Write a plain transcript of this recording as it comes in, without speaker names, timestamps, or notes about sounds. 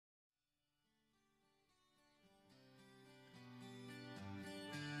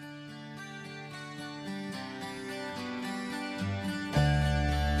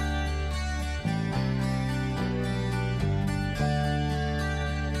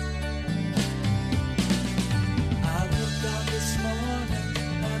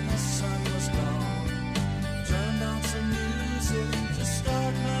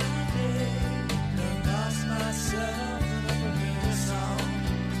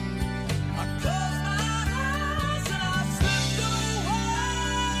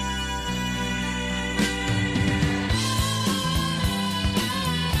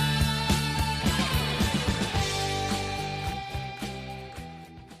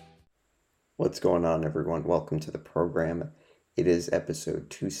What's going on, everyone? Welcome to the program. It is episode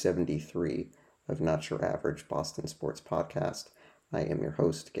 273 of Not Your Average Boston Sports Podcast. I am your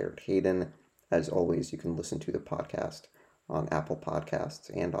host, Garrett Hayden. As always, you can listen to the podcast on Apple Podcasts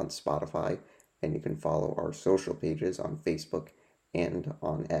and on Spotify, and you can follow our social pages on Facebook and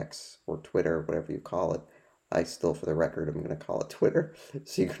on X or Twitter, whatever you call it. I still, for the record, I'm going to call it Twitter,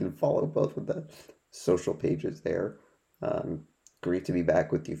 so you can follow both of the social pages there. Great to be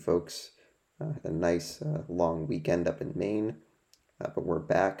back with you folks. A nice long weekend up in Maine, but we're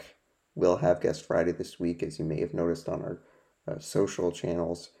back. We'll have Guest Friday this week, as you may have noticed on our social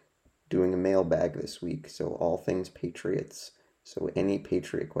channels, doing a mailbag this week, so all things Patriots. So any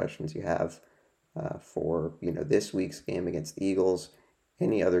Patriot questions you have for this week's game against the Eagles,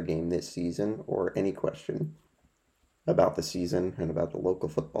 any other game this season, or any question about the season and about the local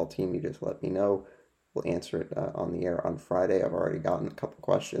football team, you just let me know. We'll answer it on the air on Friday. I've already gotten a couple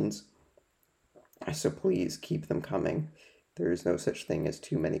questions, so please keep them coming. There is no such thing as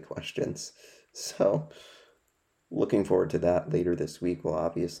too many questions. So looking forward to that later this week. We'll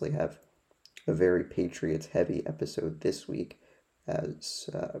obviously have a very Patriots heavy episode this week as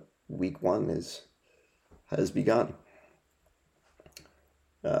week one has begun.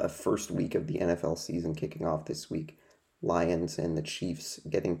 First week of the NFL season kicking off this week. Lions and the Chiefs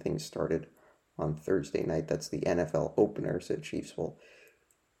getting things started on Thursday night. That's the NFL opener, so Chiefs will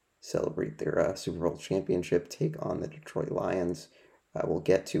celebrate their Super Bowl championship, take on the Detroit Lions. We'll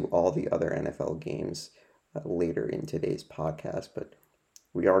get to all the other NFL games later in today's podcast, but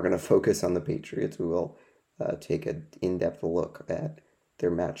we are going to focus on the Patriots. We will take an in-depth look at their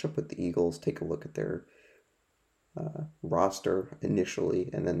matchup with the Eagles, take a look at their roster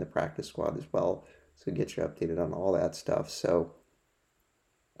initially, and then the practice squad as well, so get you updated on all that stuff. So,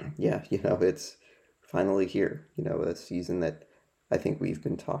 yeah, it's finally here, a season that I think we've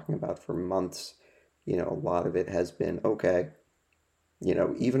been talking about for months. A lot of it has been, okay,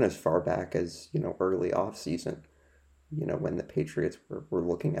 even as far back as, early offseason, when the Patriots were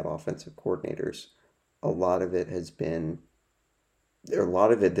looking at offensive coordinators, a lot of it this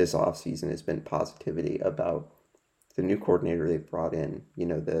offseason has been positivity about the new coordinator they've brought in,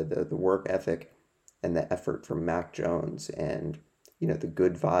 the work ethic and the effort from Mac Jones and, the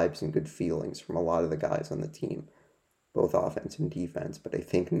good vibes and good feelings from a lot of the guys on the team, both offense and defense. But I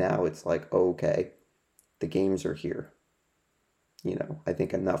think now it's like, okay, the games are here. I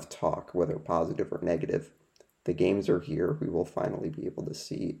think enough talk, whether positive or negative, the games are here. We will finally be able to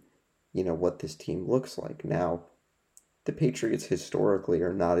see, what this team looks like. Now, the Patriots historically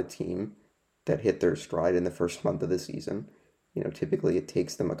are not a team that hit their stride in the first month of the season. Typically it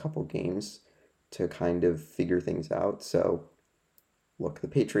takes them a couple games to kind of figure things out. So, look, the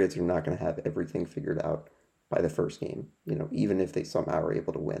Patriots are not going to have everything figured out by the first game, even if they somehow are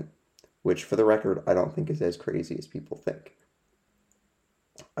able to win, which for the record, I don't think is as crazy as people think.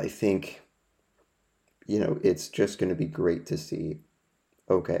 I think, it's just going to be great to see,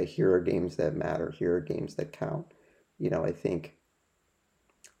 okay, here are games that matter. Here are games that count. I think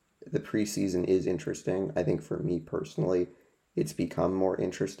the preseason is interesting. I think for me personally, it's become more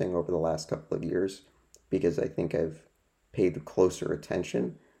interesting over the last couple of years because I think I've paid closer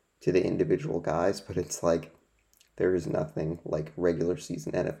attention to the individual guys, but it's like, there is nothing like regular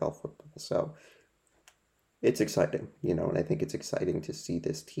season NFL football. So it's exciting, and I think it's exciting to see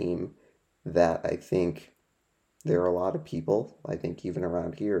this team that I think there are a lot of people, I think even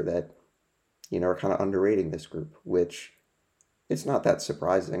around here, that, are kind of underrating this group, which it's not that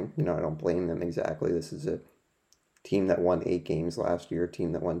surprising. I don't blame them exactly. This is a team that won 8 games last year, a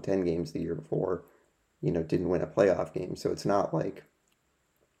team that won 10 games the year before, didn't win a playoff game. So it's not like,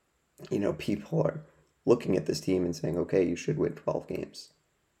 people are looking at this team and saying, okay, you should win 12 games,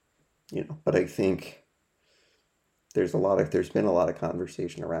 but I think there's been a lot of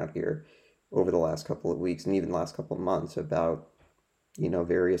conversation around here over the last couple of weeks and even last couple of months about,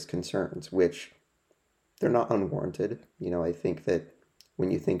 various concerns, which they're not unwarranted. I think that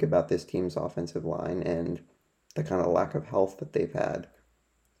when you think about this team's offensive line and the kind of lack of health that they've had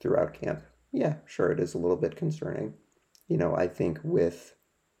throughout camp, yeah, sure, it is a little bit concerning. I think with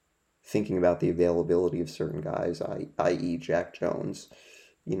thinking about the availability of certain guys, i.e. Jack Jones,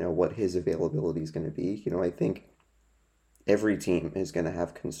 what his availability is going to be. I think every team is going to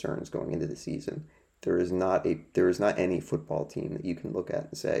have concerns going into the season. There is not any football team that you can look at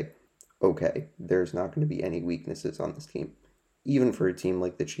and say, okay, there's not going to be any weaknesses on this team. Even for a team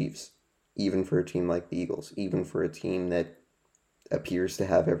like the Chiefs, even for a team like the Eagles, even for a team that appears to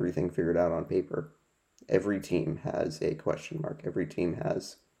have everything figured out on paper, every team has a question mark. Every team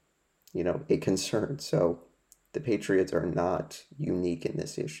has, a concern. So the Patriots are not unique in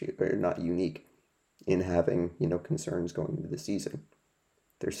this issue, or not unique in having, concerns going into the season.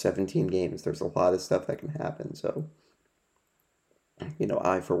 There's 17 games. There's a lot of stuff that can happen. So,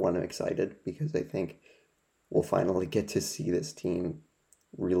 I, for one, am excited because I think we'll finally get to see this team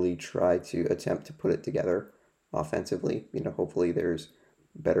really try to attempt to put it together offensively. Hopefully there's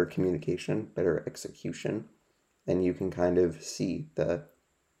better communication, better execution, and you can kind of see the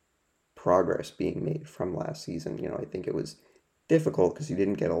progress being made from last season. I think it was difficult because you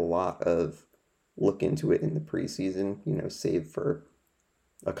didn't get a lot of look into it in the preseason, save for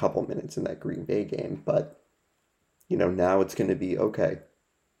a couple minutes in that Green Bay game. But, now it's going to be, okay,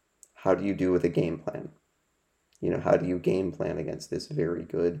 how do you do with a game plan? How do you game plan against this very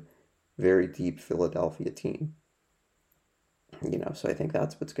good, very deep Philadelphia team? So I think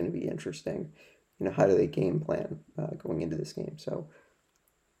that's what's going to be interesting. How do they game plan going into this game? So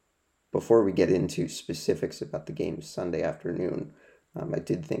before we get into specifics about the game Sunday afternoon, I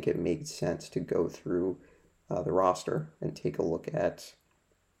did think it made sense to go through the roster and take a look at,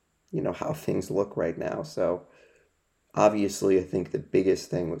 how things look right now. So obviously, I think the biggest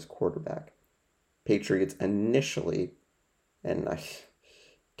thing was quarterback. Patriots initially, and I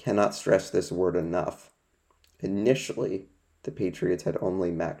cannot stress this word enough, initially, the Patriots had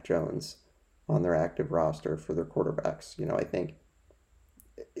only Mac Jones on their active roster for their quarterbacks. I think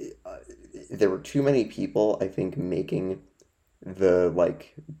there were too many people, I think, making the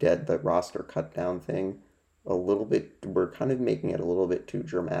roster cut down thing a little bit, we're kind of making it a little bit too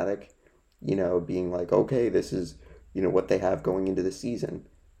dramatic, being like, okay, this is, what they have going into the season.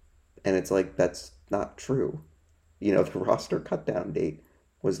 And it's like, that's not true. The roster cut down date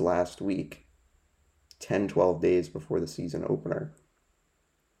was last week, 10, 12 days before the season opener.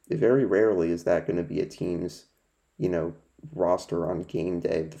 Very rarely is that going to be a team's, roster on game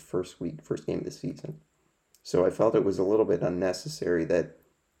day of the first game of the season. So I felt it was a little bit unnecessary that,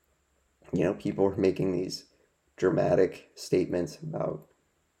 people were making these dramatic statements about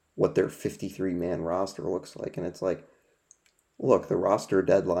what their 53-man roster looks like. And it's like, look, the roster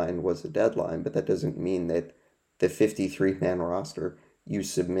deadline was a deadline, but that doesn't mean that the 53-man roster you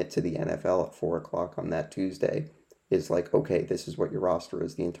submit to the NFL at 4 o'clock on that Tuesday is like, okay, this is what your roster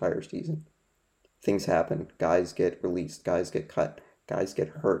is the entire season. Things happen. Guys get released. Guys get cut. Guys get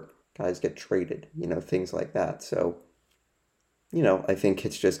hurt. Guys get traded. Things like that. So, I think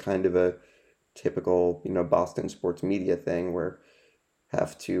it's just kind of a typical, Boston sports media thing where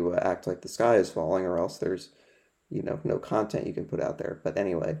have to act like the sky is falling or else there's, no content you can put out there. But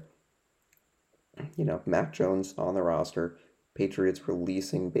anyway, Mac Jones on the roster, Patriots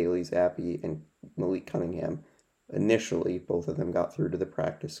releasing Bailey Zappi and Malik Cunningham. Initially, both of them got through to the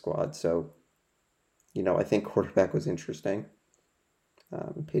practice squad. So, I think quarterback was interesting.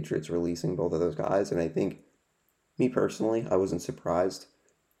 Patriots releasing both of those guys. And I think, me personally, I wasn't surprised.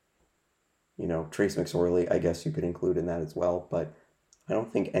 Trace McSorley, I guess you could include in that as well. But I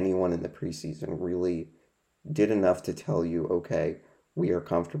don't think anyone in the preseason really did enough to tell you, okay, we are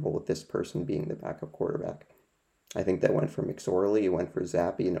comfortable with this person being the backup quarterback. I think that went for McSorley, it went for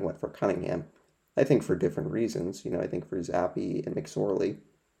Zappi, and it went for Cunningham. I think for different reasons. I think for Zappi and McSorley,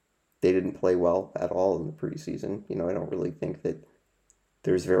 they didn't play well at all in the preseason. I don't really think that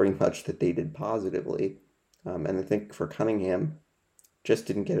there's very much that they did positively. And I think for Cunningham, just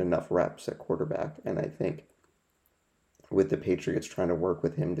didn't get enough reps at quarterback. And I think with the Patriots trying to work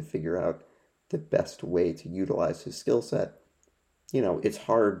with him to figure out the best way to utilize his skill set, it's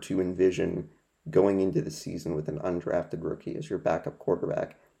hard to envision going into the season with an undrafted rookie as your backup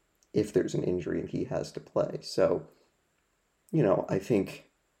quarterback if there's an injury and he has to play. So, I think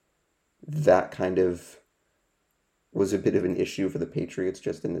that kind of was a bit of an issue for the Patriots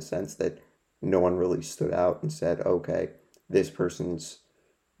just in the sense that no one really stood out and said, okay,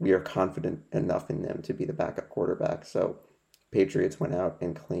 we are confident enough in them to be the backup quarterback. So Patriots went out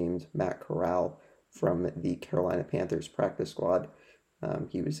and claimed Matt Corral from the Carolina Panthers practice squad.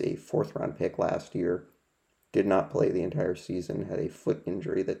 He was a 4th-round pick last year, did not play the entire season, had a foot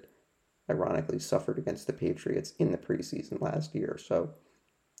injury that ironically suffered against the Patriots in the preseason last year. So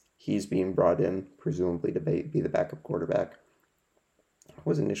he's being brought in, presumably to be the backup quarterback.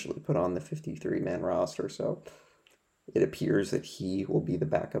 Was initially put on the 53-man roster, so it appears that he will be the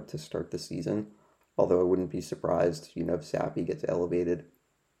backup to start the season. Although I wouldn't be surprised, if Zappi gets elevated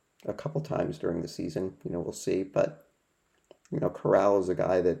a couple times during the season. We'll see. But, Corral is a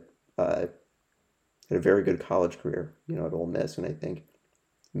guy that had a very good college career, at Ole Miss, and I think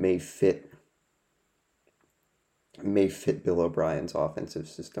may fit Bill O'Brien's offensive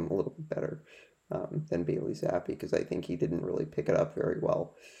system a little bit better than Bailey Zappi, because I think he didn't really pick it up very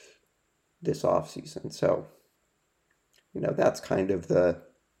well this offseason. So, That's kind of the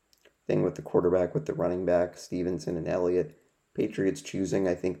thing with the quarterback, with the running back, Stevenson and Elliott. Patriots choosing,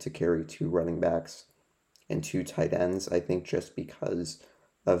 I think, to carry two running backs and two tight ends, I think just because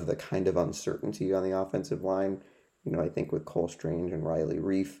of the kind of uncertainty on the offensive line. I think with Cole Strange and Riley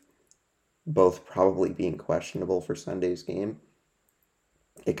Reif both probably being questionable for Sunday's game,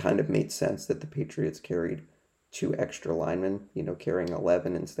 it kind of made sense that the Patriots carried two extra linemen, carrying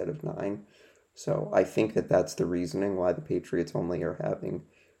 11 instead of 9. So I think that that's the reasoning why the Patriots only are having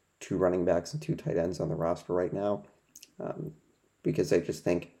two running backs and two tight ends on the roster right now, because I just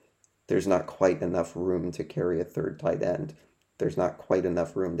think there's not quite enough room to carry a third tight end. There's not quite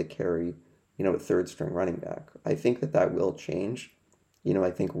enough room to carry, a third string running back. I think that that will change. I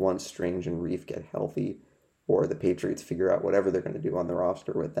think once Strange and Reef get healthy, or the Patriots figure out whatever they're going to do on the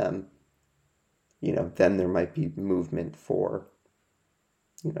roster with them, then there might be movement for,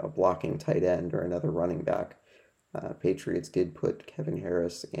 blocking tight end or another running back. Patriots did put Kevin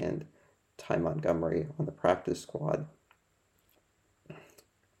Harris and Ty Montgomery on the practice squad.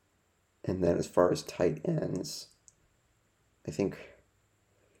 And then as far as tight ends, I think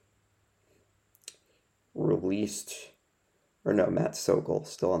Matt Sokol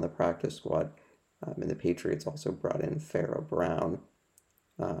still on the practice squad. And the Patriots also brought in Pharaoh Brown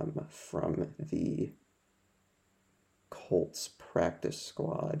from the Colts practice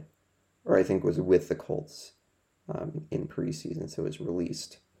squad, or I think was with the Colts in preseason, so it was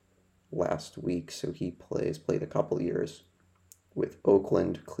released last week. So he played a couple years with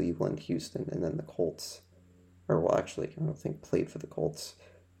Oakland, Cleveland, Houston, and then the Colts. Actually, I don't think played for the Colts,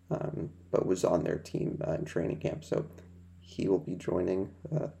 but was on their team in training camp. So he will be joining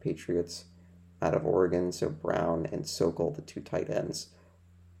the Patriots out of Oregon. So Brown and Sokol, the two tight ends,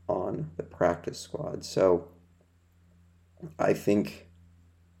 on the practice squad. So I think,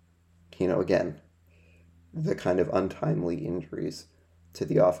 again, the kind of untimely injuries to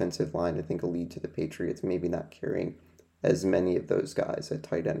the offensive line, I think, will lead to the Patriots maybe not carrying as many of those guys at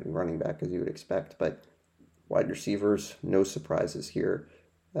tight end and running back as you would expect. But wide receivers, no surprises here.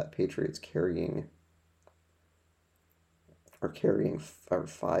 Patriots carrying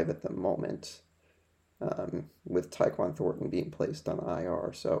 5 at the moment, with Tyquan Thornton being placed on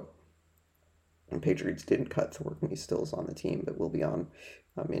IR. So, and Patriots didn't cut Thornton; he still is on the team, but will be on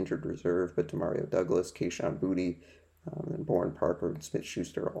injured reserve. But Demario Douglas, Kayshon Boutte, and Bourne Parker and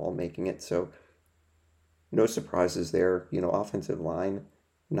Smith-Schuster are all making it. So, no surprises there. Offensive line,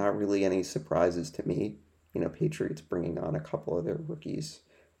 not really any surprises to me. Patriots bringing on a couple of their rookies,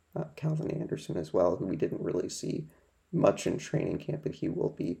 Calvin Anderson as well, who we didn't really see much in training camp, but he will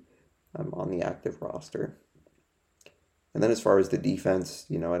be on the active roster. And then as far as the defense,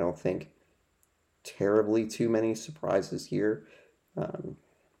 I don't think terribly too many surprises here.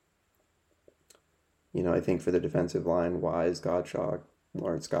 I think for the defensive line, Wise, Gottschalk,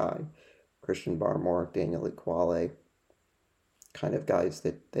 Lawrence Guy, Christian Barmore, Daniel Iguale, kind of guys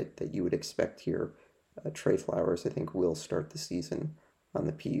that you would expect here. Trey Flowers, I think, will start the season on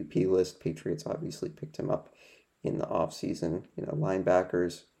the PUP list. Patriots obviously picked him up in the offseason.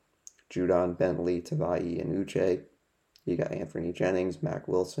 Linebackers, Judon, Bentley, Tavai, and Uche. You got Anthony Jennings, Mac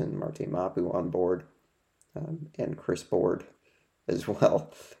Wilson, Marte Mapu on board, and Chris Board as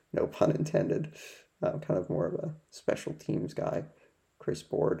well. No pun intended. Kind of more of a special teams guy, Chris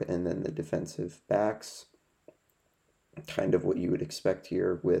Board. And then the defensive backs, kind of what you would expect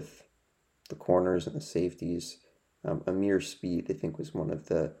here with the corners and the safeties. Amir Speed, I think, was one of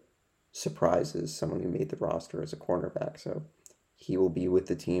the surprises, someone who made the roster as a cornerback. So he will be with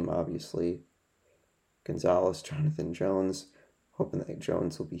the team, obviously. Gonzalez, Jonathan Jones, hoping that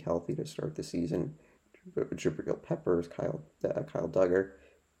Jones will be healthy to start the season. Jabril Peppers, Kyle Duggar,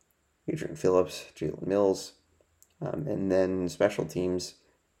 Adrian Phillips, Jalen Mills. And then special teams,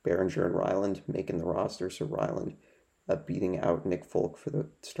 Behringer and Ryland making the roster. So Ryland beating out Nick Folk for the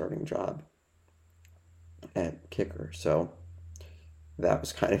starting job at kicker. So that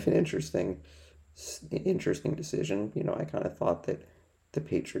was kind of an interesting decision. I kind of thought that the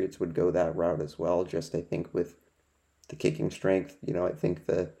Patriots would go that route as well. Just, I think, with the kicking strength, I think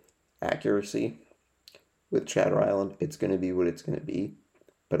the accuracy with Chad Ryland, it's going to be what it's going to be.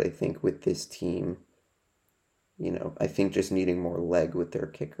 But I think with this team, I think just needing more leg with their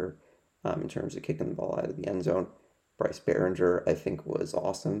kicker in terms of kicking the ball out of the end zone. Bryce Behringer, I think, was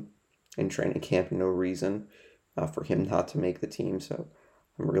awesome in training camp. No reason for him not to make the team. So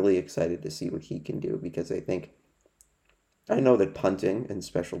I'm really excited to see what he can do, because I know that punting and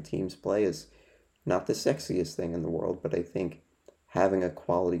special teams play is not the sexiest thing in the world, but I think having a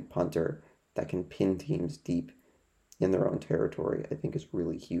quality punter that can pin teams deep in their own territory, I think, is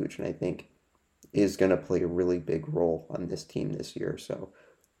really huge. And I think is going to play a really big role on this team this year. So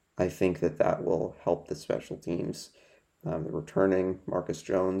I think that will help the special teams. The returning Marcus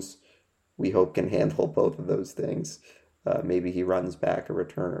Jones, we hope can handle both of those things. Maybe he runs back a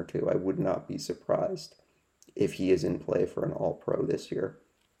return or two. I would not be surprised if he is in play for an All-Pro this year.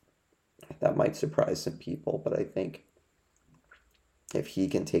 That might surprise some people, but I think if he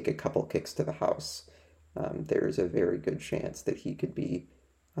can take a couple kicks to the house, there's a very good chance that he could be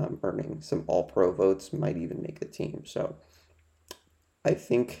earning some All-Pro votes, might even make the team. So I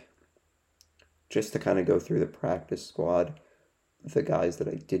think just to kind of go through the practice squad, the guys that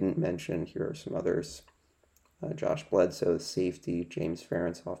I didn't mention, here are some others. Josh Bledsoe, safety, James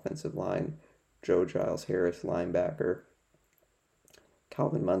Ferentz, offensive line, Joe Giles Harris, linebacker,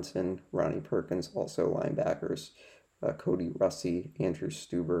 Calvin Munson, Ronnie Perkins, also linebackers, Cody Russi, Andrew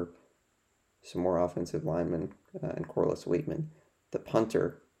Stuber, some more offensive linemen, and Corliss Waitman, the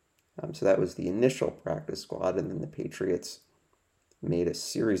punter. So that was the initial practice squad, and then the Patriots made a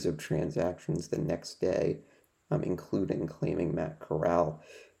series of transactions the next day, including claiming Matt Corral.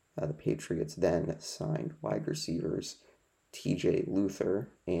 The Patriots then signed wide receivers TJ Luther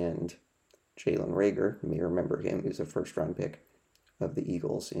and Jalen Reagor. You may remember him. He was a first-round pick of the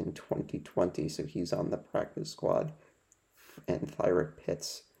Eagles in 2020, so he's on the practice squad. And Thyrick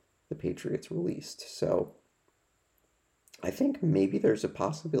Pitts, the Patriots released. So I think maybe there's a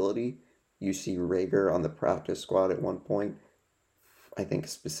possibility you see Reagor on the practice squad at one point. I think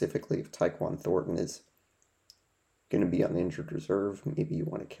specifically if Tyquan Thornton is going to be on the injured reserve, maybe you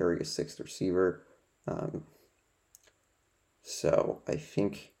want to carry a sixth receiver. So I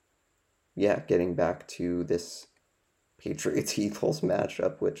think, getting back to this Patriots-Eagles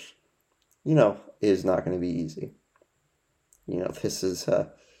matchup, which, is not going to be easy. This is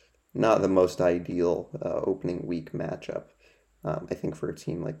not the most ideal opening week matchup, I think, for a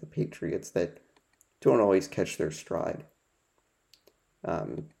team like the Patriots that don't always catch their stride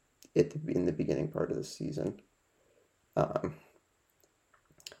in the beginning part of the season.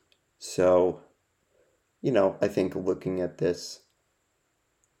 So, I think looking at this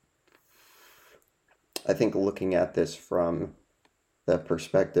from the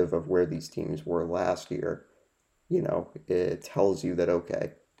perspective of where these teams were last year, it tells you that,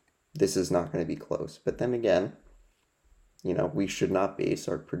 okay, this is not going to be close. But then again, we should not base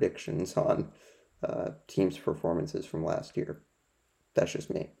our predictions on teams' performances from last year. That's just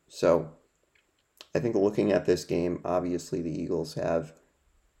me. So I think looking at this game, obviously the Eagles have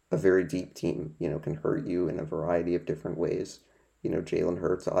a very deep team, can hurt you in a variety of different ways. Jalen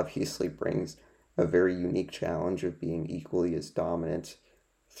Hurts obviously brings a very unique challenge of being equally as dominant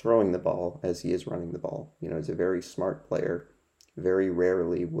throwing the ball as he is running the ball. He's a very smart player, very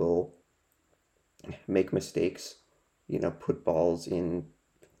rarely will make mistakes, put balls in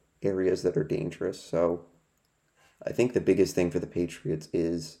areas that are dangerous. So I think the biggest thing for the Patriots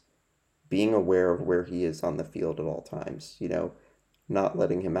is being aware of where he is on the field at all times, not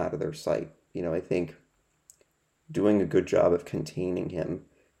letting him out of their sight. I think doing a good job of containing him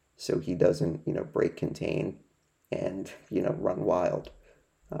so he doesn't, break contain and, run wild.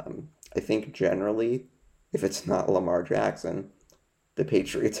 I think generally, if it's not Lamar Jackson, the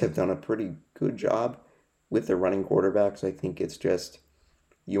Patriots have done a pretty good job with their running quarterbacks. I think it's just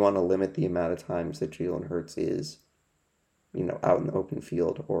you want to limit the amount of times that Jalen Hurts is, out in the open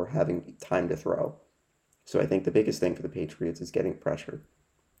field or having time to throw. So I think the biggest thing for the Patriots is getting pressure.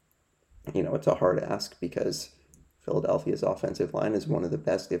 It's a hard ask because Philadelphia's offensive line is one of the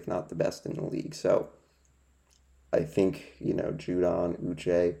best, if not the best in the league. So I think, Judon,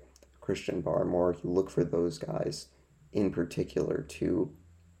 Uche, Christian Barmore, you look for those guys in particular to,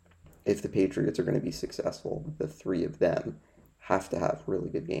 if the Patriots are going to be successful, the three of them have to have really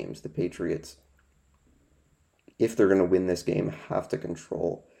good games. The Patriots, if they're going to win this game, have to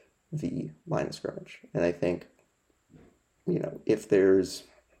control the line of scrimmage. And I think, if there's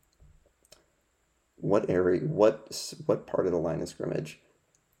what part of the line of scrimmage,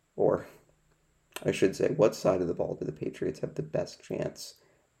 or I should say, what side of the ball do the Patriots have the best chance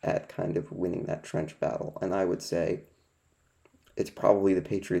at kind of winning that trench battle? And I would say it's probably the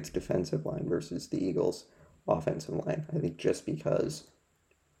Patriots' defensive line versus the Eagles' offensive line. I think just because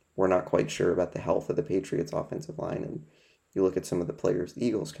we're not quite sure about the health of the Patriots' offensive line, and you look at some of the players the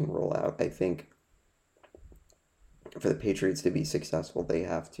Eagles can roll out, I think for the Patriots to be successful, they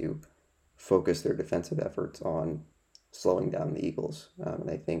have to focus their defensive efforts on slowing down the Eagles. And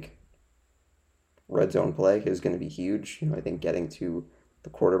I think red zone play is going to be huge. I think getting to the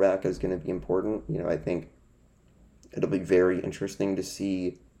quarterback is going to be important. I think it'll be very interesting to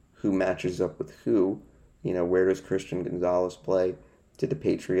see who matches up with who. Where does Christian Gonzalez play? Did the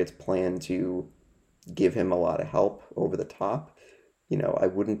Patriots plan to give him a lot of help over the top. I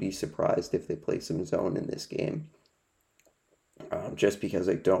wouldn't be surprised if they play some zone in this game, just because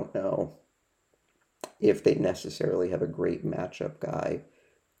I don't know if they necessarily have a great matchup guy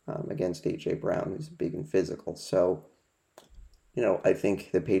against A.J. Brown, who's big and physical. So, I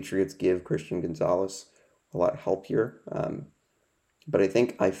think the Patriots give Christian Gonzalez a lot of help here. But I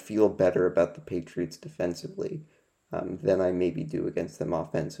think I feel better about the Patriots defensively than I maybe do against them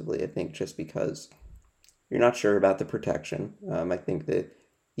offensively. I think just because you're not sure about the protection. I think that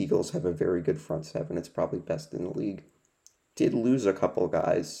Eagles have a very good front seven. It's probably best in the league. Did lose a couple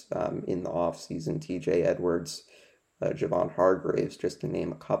guys in the offseason, TJ Edwards, Javon Hargraves, just to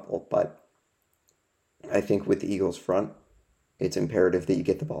name a couple. But I think with the Eagles front, it's imperative that you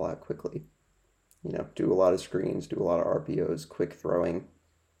get the ball out quickly. Do a lot of screens, do a lot of RPOs, quick throwing.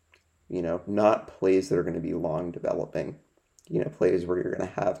 Not plays that are going to be long developing. Plays where you're going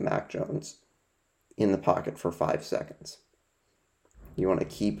to have Mac Jones in the pocket for 5 seconds. You want to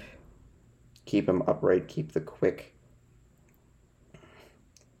keep him upright, keep the quick,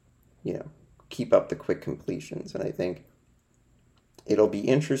 keep up the quick completions. And I think it'll be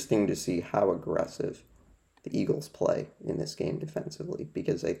interesting to see how aggressive the Eagles play in this game defensively,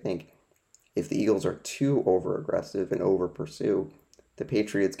 because I think if the Eagles are too over-aggressive and over-pursue, the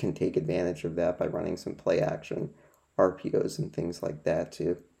Patriots can take advantage of that by running some play action, RPOs and things like that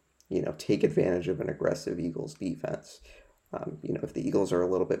to, take advantage of an aggressive Eagles defense. If the Eagles are a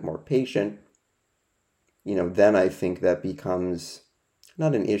little bit more patient, then I think that becomes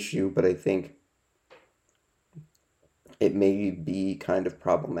not an issue, but I think it may be kind of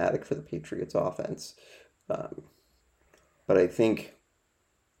problematic for the Patriots offense. But I think,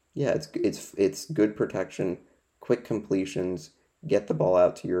 yeah, it's good protection, quick completions, get the ball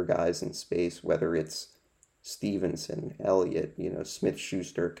out to your guys in space, whether it's Stevenson, Elliott,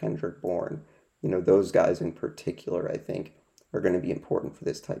 Smith-Schuster, Kendrick Bourne, those guys in particular, I think, are going to be important for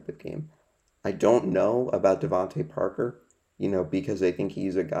this type of game. I don't know about Devontae Parker, because I think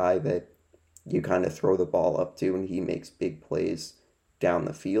he's a guy that you kind of throw the ball up to and he makes big plays down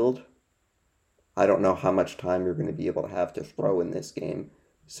the field. I don't know how much time you're going to be able to have to throw in this game,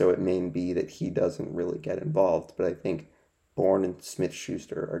 so it may be that he doesn't really get involved, but I think Bourne and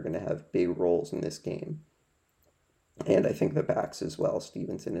Smith-Schuster are going to have big roles in this game. And I think the backs as well,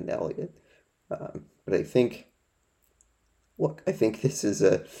 Stevenson and Elliott. But I think this is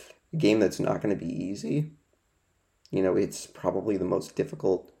a game that's not going to be easy. It's probably the most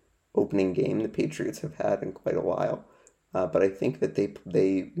difficult opening game the Patriots have had in quite a while. But I think that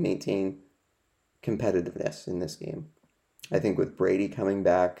they maintain competitiveness in this game. I think with Brady coming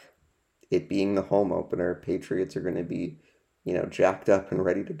back, it being the home opener, Patriots are going to be, jacked up and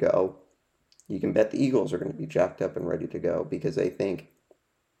ready to go. You can bet the Eagles are going to be jacked up and ready to go, because I think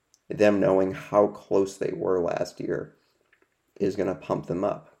them knowing how close they were last year is going to pump them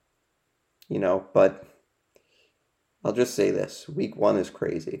up. But I'll just say this. Week 1 is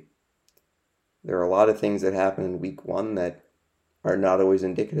crazy. There are a lot of things that happen in week 1 that are not always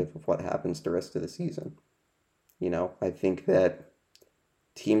indicative of what happens the rest of the season. I think that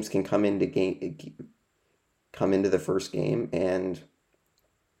teams can come into the first game and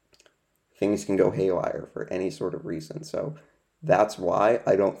things can go haywire for any sort of reason. So that's why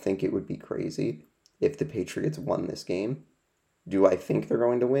I don't think it would be crazy if the Patriots won this game. Do I think they're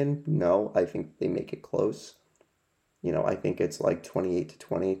going to win? No, I think they make it close. I think it's like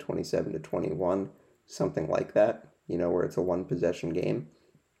 28-20, 27-21, something like that, where it's a one possession game.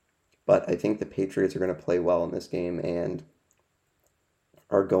 But I think the Patriots are going to play well in this game and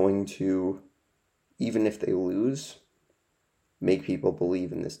are going to, even if they lose, make people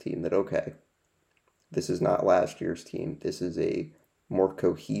believe in this team that, okay, this is not last year's team. This is a more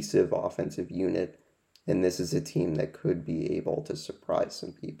cohesive offensive unit, and this is a team that could be able to surprise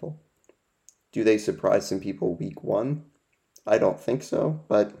some people. Do they surprise some people week 1? I don't think so,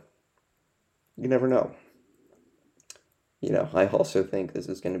 but you never know. I also think this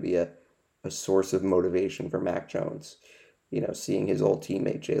is going to be a source of motivation for Mac Jones. Seeing his old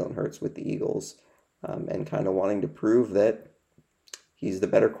teammate Jalen Hurts with the Eagles and kind of wanting to prove that he's the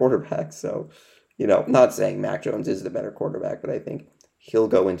better quarterback. So, not saying Mac Jones is the better quarterback, but I think he'll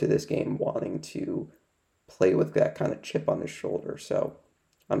go into this game wanting to play with that kind of chip on his shoulder. So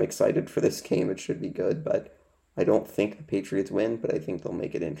I'm excited for this game. It should be good, but I don't think the Patriots win, but I think they'll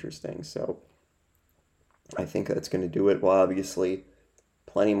make it interesting. So I think that's going to do it. Well, obviously,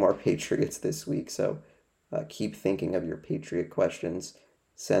 plenty more Patriots this week, so keep thinking of your Patriot questions.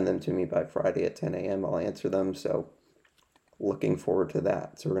 Send them to me by Friday at 10 a.m. I'll answer them, so looking forward to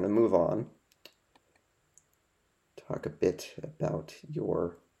that. So we're going to move on. Talk a bit about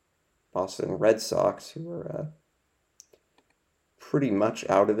your Boston Red Sox, who are pretty much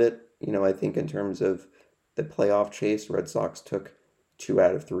out of it. I think in terms of the playoff chase, Red Sox took 2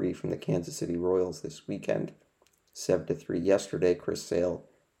 out of 3 from the Kansas City Royals this weekend. 7-3 yesterday. Chris Sale,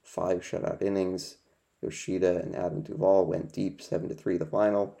 5 shutout innings. Yoshida and Adam Duvall went deep, 7-3 the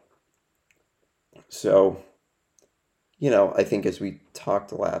final. So, I think as we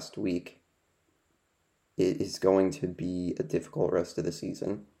talked last week, it is going to be a difficult rest of the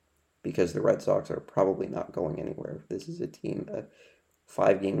season because the Red Sox are probably not going anywhere. This is a team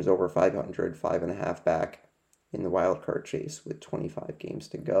 5 games over 500, 5.5 back in the wild card chase with 25 games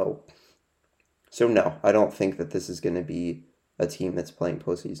to go. So no, I don't think that this is going to be a team that's playing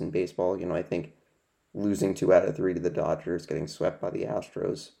postseason baseball. I think losing 2 out of 3 to the Dodgers, getting swept by the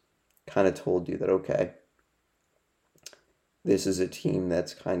Astros, kind of told you that, okay, this is a team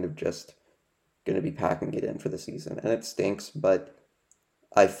that's kind of just going to be packing it in for the season. And it stinks, but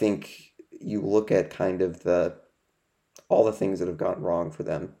I think you look at kind of all the things that have gone wrong for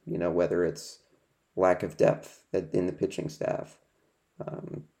them, whether it's lack of depth in the pitching staff,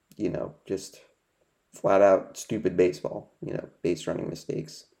 just flat out stupid baseball, base running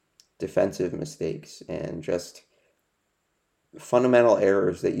mistakes, defensive mistakes, and just fundamental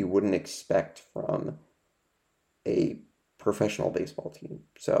errors that you wouldn't expect from a professional baseball team.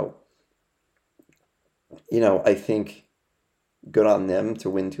 So, I think good on them to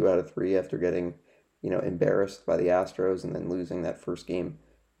win 2 out of 3 after getting, embarrassed by the Astros and then losing that first game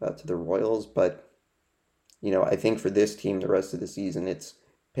to the Royals. But, I think for this team, the rest of the season, it's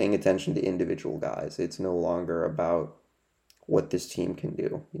paying attention to individual guys. It's no longer about what this team can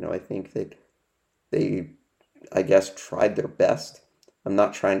do. I think that they, I guess, tried their best. I'm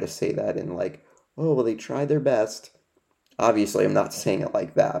not trying to say that in like, oh, well, they tried their best. Obviously, I'm not saying it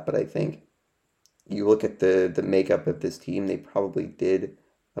like that, but I think you look at the makeup of this team, they probably did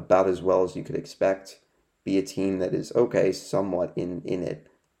about as well as you could expect. Be a team that is, okay, somewhat in it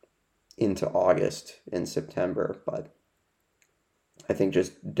into August and September, but I think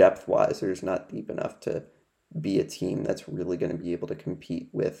just depth-wise, they're just not deep enough to be a team that's really going to be able to compete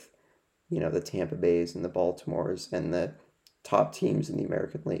with, the Tampa Bays and the Baltimores and the top teams in the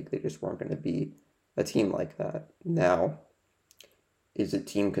American League. They just weren't going to be a team like that. Now, is it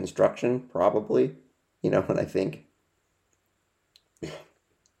team construction? Probably. And I think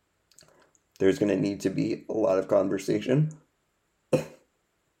there's going to need to be a lot of conversation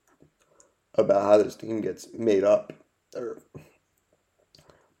about how this team gets made up or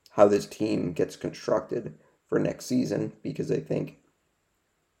how this team gets constructed for next season, because I think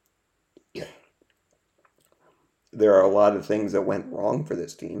there are a lot of things that went wrong for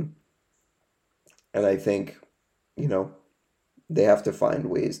this team. And I think, they have to find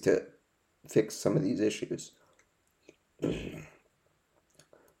ways to fix some of these issues.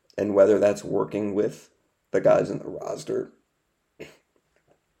 And whether that's working with the guys in the roster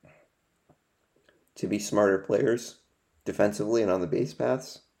to be smarter players defensively and on the base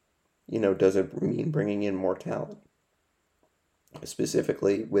paths, doesn't mean bringing in more talent,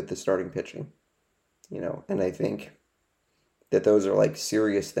 specifically with the starting pitching. And I think that those are like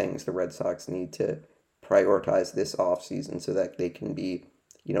serious things the Red Sox need to prioritize this offseason so that they can be,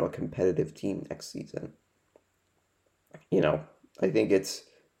 a competitive team next season. I think it's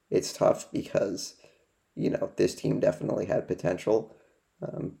tough because, this team definitely had potential,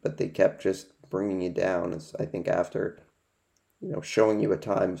 but they kept just bringing you down. As I think after, showing you at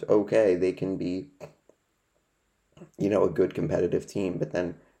times, okay, they can be, a good competitive team, but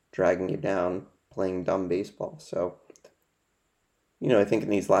then dragging you down, playing dumb baseball. So, I think in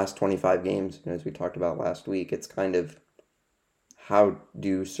these last 25 games, as we talked about last week, it's kind of how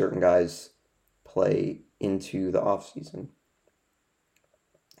do certain guys play into the offseason.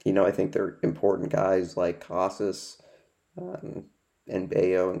 I think they're important guys like Casas and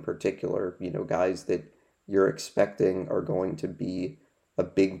Bayo in particular, guys that you're expecting are going to be a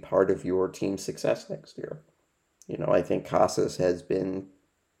big part of your team's success next year. I think Casas has been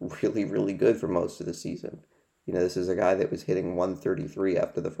really, really good for most of the season. This is a guy that was hitting 133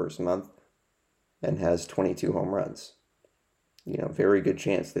 after the first month and has 22 home runs. Very good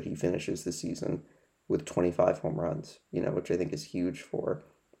chance that he finishes the season with 25 home runs, which I think is huge for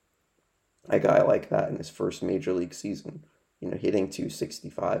a guy like that in his first major league season, hitting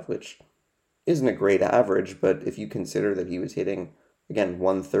 265, which isn't a great average, but if you consider that he was hitting, again,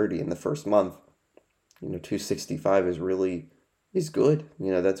 130 in the first month, 265 is good.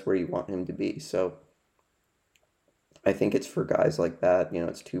 That's where you want him to be. So I think it's for guys like that.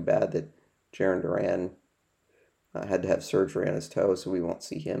 It's too bad that Jarren Duran had to have surgery on his toe, so we won't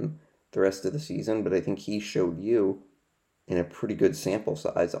see him the rest of the season. But I think he showed you in a pretty good sample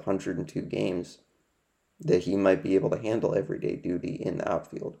size, 102 games, that he might be able to handle everyday duty in the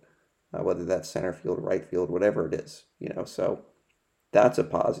outfield, whether that's center field, right field, whatever it is, so that's a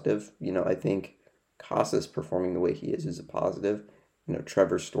positive. I think Casas performing the way he is a positive.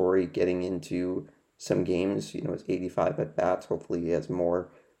 Trevor Story getting into some games, his 85 at bats. Hopefully he has more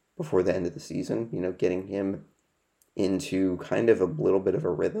before the end of the season, getting him into kind of a little bit of a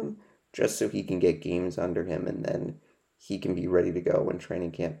rhythm just so he can get games under him and then he can be ready to go when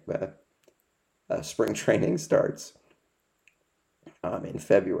training camp, spring training starts in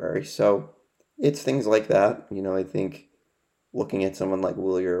February. So it's things like that. I think looking at someone like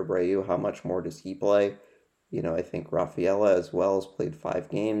Wilyer Abreu, how much more does he play? I think Rafaela as well has played 5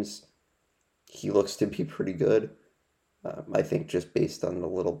 games. He looks to be pretty good. I think just based on the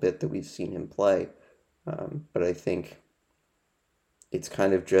little bit that we've seen him play. But I think it's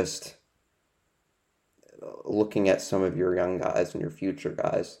kind of just looking at some of your young guys and your future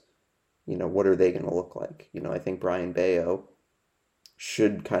guys, what are they going to look like? I think Brian Bayo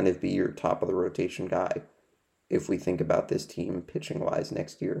should kind of be your top of the rotation guy if we think about this team pitching wise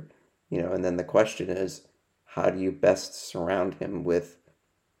next year, and then the question is, how do you best surround him with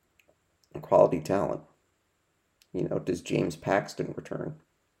quality talent? Does James Paxton return?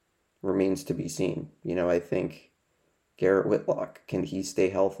 Remains to be seen. I think Garrett Whitlock, can he stay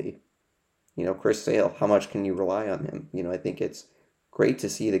healthy? Chris Sale, how much can you rely on him? I think it's great to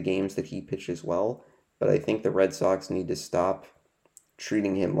see the games that he pitches well, but I think the Red Sox need to stop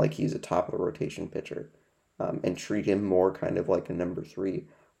treating him like he's a top of the rotation pitcher, and treat him more kind of like a number 3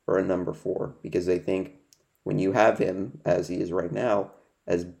 or a number 4, because I think when you have him, as he is right now,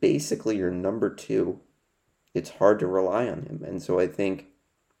 as basically your number 2, it's hard to rely on him. And so I think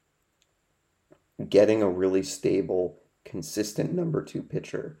getting a really stable, consistent number 2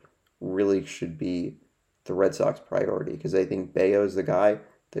 pitcher really should be the Red Sox priority, because I think Bayo is the guy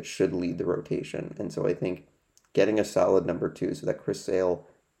that should lead the rotation. And so I think getting a solid number 2 so that Chris Sale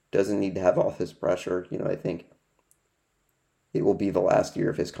doesn't need to have all this pressure. I think it will be the last year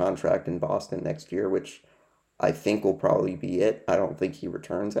of his contract in Boston next year, which I think will probably be it. I don't think he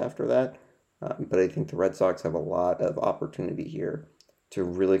returns after that. But I think the Red Sox have a lot of opportunity here to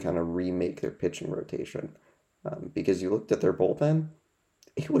really kind of remake their pitching rotation. Because you looked at their bullpen,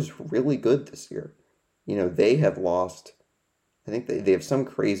 it was really good this year. They have lost, I think they have some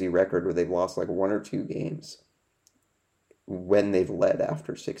crazy record where they've lost like 1 or 2 games when they've led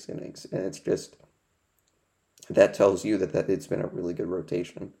after 6 innings. And it's just, that tells you that it's been a really good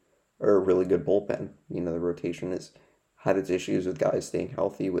rotation, or a really good bullpen. The rotation has had its issues with guys staying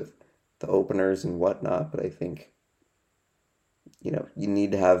healthy with the openers and whatnot, but I think, you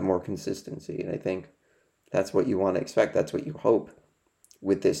need to have more consistency. And I think that's what you want to expect. That's what you hope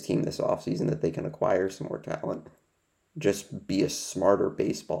with this team this offseason, that they can acquire some more talent. Just be a smarter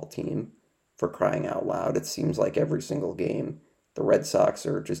baseball team, for crying out loud. It seems like every single game, the Red Sox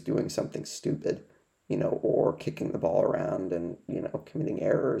are just doing something stupid, or kicking the ball around and, committing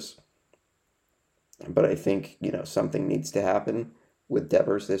errors. But I think, something needs to happen with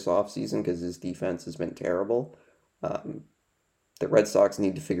Devers this offseason, because his defense has been terrible. The Red Sox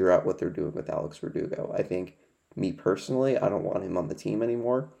need to figure out what they're doing with Alex Verdugo. I think, me personally, I don't want him on the team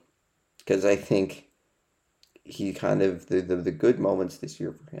anymore, because I think he kind of, the good moments this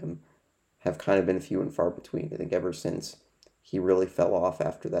year for him have kind of been few and far between. I think ever since he really fell off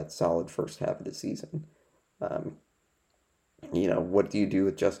after that solid first half of the season. What do you do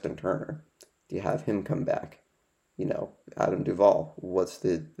with Justin Turner? Do you have him come back? Adam Duvall, what's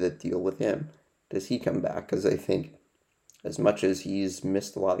the deal with him? Does he come back? Because I think as much as he's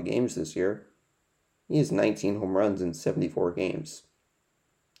missed a lot of games this year, he has 19 home runs in 74 games.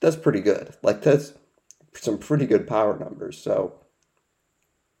 That's pretty good. That's some pretty good power numbers. So,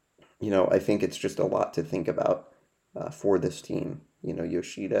 I think it's just a lot to think about for this team.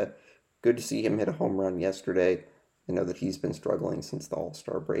 Yoshida, good to see him hit a home run yesterday. I know that he's been struggling since the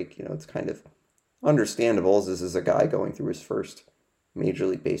All-Star break. It's kind of understandable, as this is a guy going through his first Major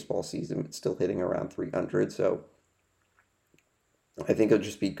League Baseball season, but still hitting around 300. So I think it'll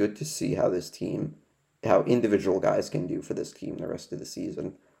just be good to see how individual guys can do for this team the rest of the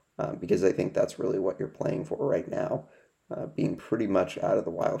season, because I think that's really what you're playing for right now, being pretty much out of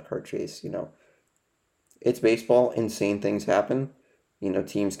the wild card chase. It's baseball. Insane things happen.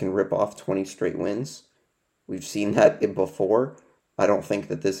 Teams can rip off 20 straight wins. We've seen that before. I don't think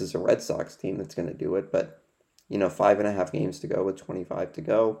that this is a Red Sox team that's going to do it, but 5.5 games to go with 25 to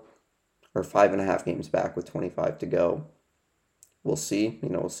go, or 5.5 games back with 25 to go. We'll see.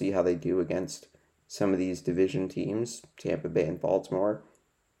 We'll see how they do against some of these division teams, Tampa Bay and Baltimore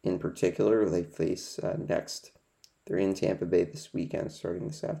in particular, they face next. They're in Tampa Bay this weekend, starting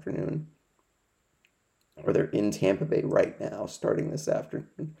this afternoon. Or they're in Tampa Bay right now, starting this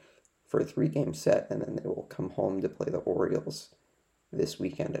afternoon for a 3-game set, and then they will come home to play the Orioles this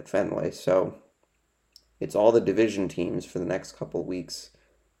weekend at Fenway. So it's all the division teams for the next couple of weeks.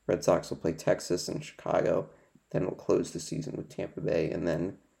 Red Sox will play Texas and Chicago, then we'll close the season with Tampa Bay, and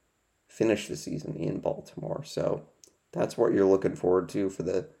then finish the season in Baltimore. So that's what you're looking forward to for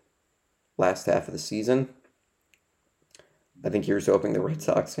the last half of the season. I think here's hoping the Red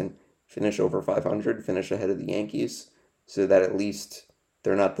Sox can finish over 500, finish ahead of the Yankees, so that at least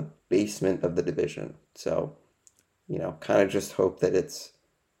they're not the basement of the division. So, kind of just hope that it's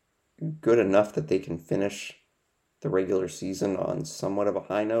good enough that they can finish the regular season on somewhat of a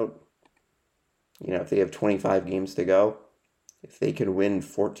high note. If they have 25 games to go, if they can win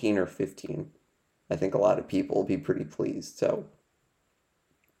 14 or 15, I think a lot of people will be pretty pleased. So,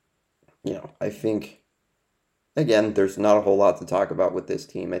 I think, again, there's not a whole lot to talk about with this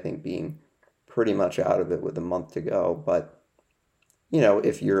team. I think being pretty much out of it with a month to go. But,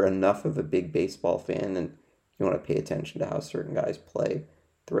 if you're enough of a big baseball fan and you want to pay attention to how certain guys play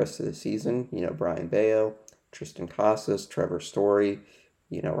the rest of the season, Brian Bayo, Tristan Casas, Trevor Story,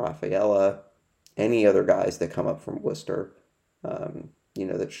 Rafaela, any other guys that come up from Worcester,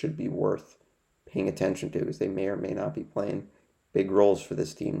 that should be worth paying attention to, because they may or may not be playing big roles for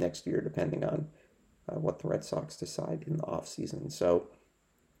this team next year, depending on what the Red Sox decide in the offseason. So,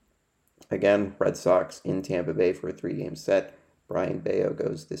 again, Red Sox in Tampa Bay for a 3-game set. Brian Bayo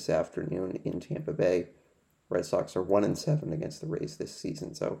goes this afternoon in Tampa Bay. Red Sox are 1-7 against the Rays this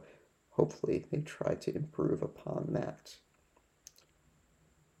season, so hopefully they try to improve upon that.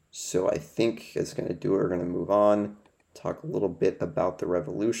 So I think it's going to do it. We're going to move on, talk a little bit about the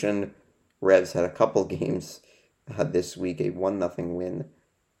Revolution. Revs had a couple games this week, a 1-0 win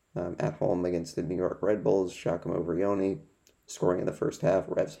at home against the New York Red Bulls. Giacomo Vrioni scoring in the first half.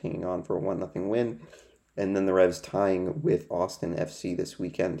 Revs hanging on for a 1-0 win. And then the Revs tying with Austin FC this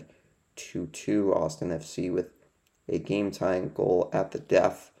weekend, 2-2. Austin FC with a game-tying goal at the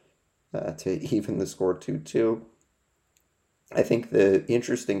death to even the score 2-2. I think the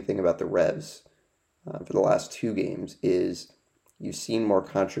interesting thing about the Revs for the last 2 games is you've seen more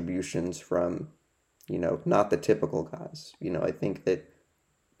contributions from, not the typical guys. I think that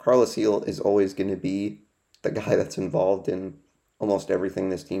Carlos Gil is always going to be the guy that's involved in almost everything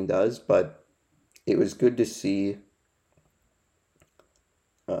this team does, but it was good to see,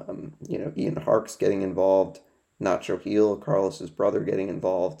 Ian Harkes getting involved, Nacho Gil, Carlos's brother, getting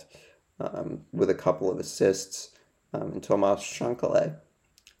involved with a couple of assists, and Tomas Chancalay,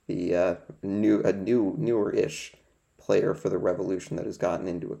 the newer-ish player for the Revolution that has gotten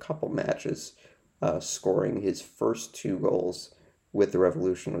into a couple matches, scoring his first 2 goals with the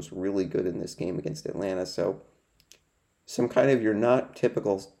Revolution, was really good in this game against Atlanta. So some kind of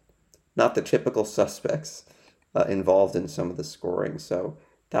not the typical suspects involved in some of the scoring. So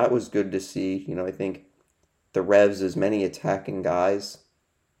that was good to see. I think the Revs, as many attacking guys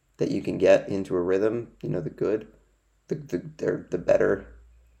that you can get into a rhythm, the better,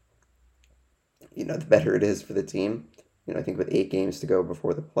 the better it is for the team. I think with 8 games to go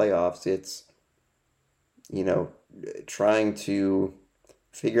before the playoffs, it's, trying to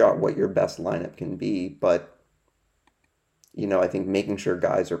figure out what your best lineup can be, but, I think making sure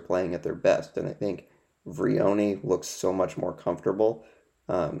guys are playing at their best. And I think Vrioni looks so much more comfortable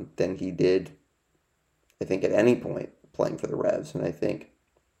than he did, I think, at any point playing for the Revs. And I think,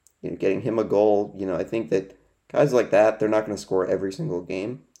 getting him a goal, I think that guys like that, they're not going to score every single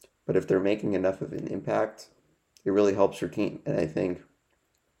game, but if they're making enough of an impact, it really helps your team. And I think,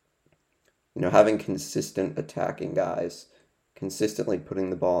 having consistent attacking guys, consistently putting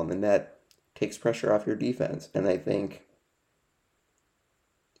the ball in the net, takes pressure off your defense. And I think,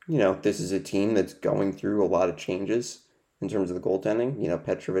 this is a team that's going through a lot of changes in terms of the goaltending.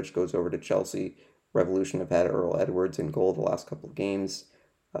 Petrovic goes over to Chelsea. Revolution have had Earl Edwards in goal the last couple of games.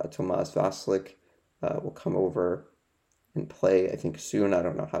 Tomas Vaslik will come over and play, I think, soon. I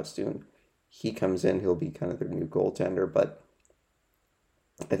don't know how soon he comes in. He'll be kind of their new goaltender. But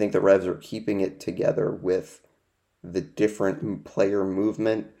I think the Revs are keeping it together with the different player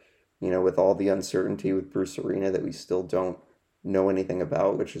movement, with all the uncertainty with Bruce Arena that we still don't know anything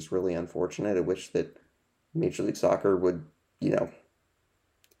about, which is really unfortunate. I wish that Major League Soccer would,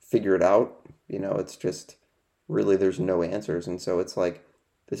 figure it out. It's just really there's no answers. And so it's like,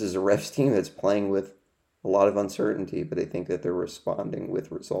 this is a Revs team that's playing with a lot of uncertainty, but I think that they're responding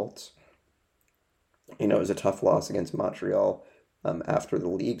with results. It was a tough loss against Montreal after the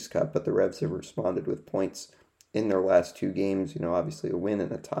Leagues Cup, but the Revs have responded with points in their last 2 games, obviously a win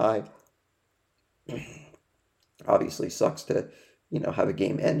and a tie. Obviously, sucks to, have a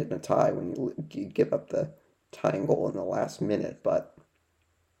game end in a tie when you give up the tying goal in the last minute, but,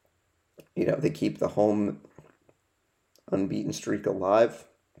 they keep the home unbeaten streak alive.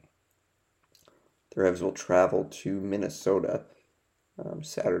 The Revs will travel to Minnesota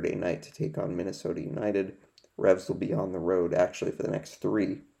Saturday night to take on Minnesota United. Revs will be on the road actually for the next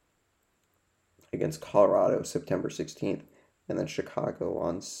three against Colorado September 16th and then Chicago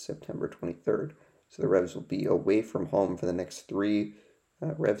on September 23rd. So the Revs will be away from home for the next three.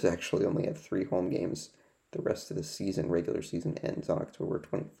 Revs actually only have three home games. The rest of the season, regular season, ends on October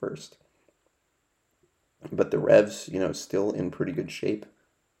 21st. But the Revs, still in pretty good shape.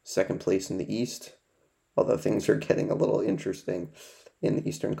 Second place in the East, although things are getting a little interesting in the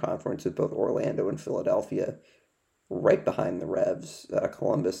Eastern Conference with both Orlando and Philadelphia right behind the Revs.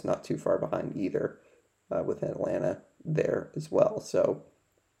 Columbus not too far behind either, with Atlanta there as well. So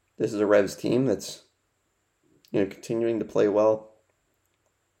this is a Revs team that's, continuing to play well.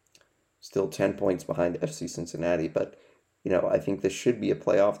 Still 10 points behind FC Cincinnati, but, I think this should be a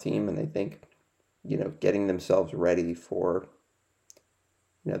playoff team, and I think, getting themselves ready for,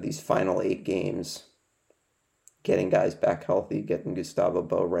 these final 8 games, getting guys back healthy, getting Gustavo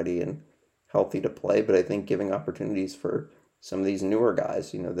Bo ready and healthy to play, but I think giving opportunities for some of these newer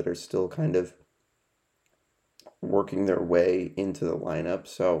guys, that are still kind of working their way into the lineup.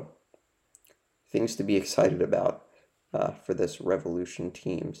 So things to be excited about for this Revolution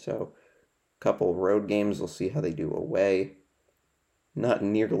team. So a couple road games, we'll see how they do away. Not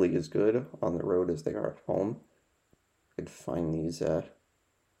nearly as good on the road as they are at home. I could find these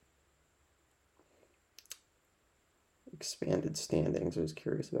expanded standings. I was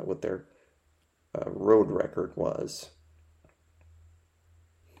curious about what their road record was.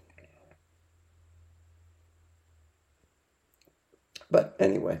 But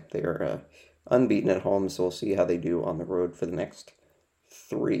anyway, they are unbeaten at home, so we'll see how they do on the road for the next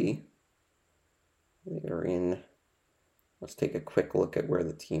three. They are in. Let's take a quick look at where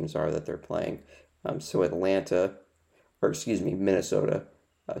the teams are that they're playing. So Minnesota,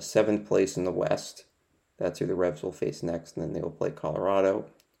 7th place in the West. That's who the Revs will face next, and then they will play Colorado,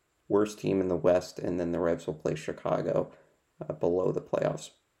 worst team in the West, and then the Revs will play Chicago below the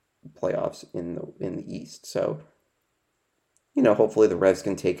playoffs in the East. So, hopefully the Revs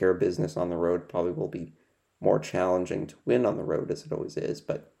can take care of business on the road. Probably will be more challenging to win on the road as it always is,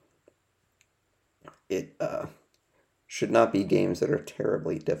 but it should not be games that are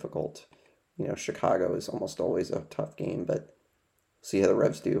terribly difficult. Chicago is almost always a tough game, but see how the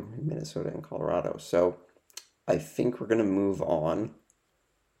Revs do in Minnesota and Colorado. So I think we're going to move on.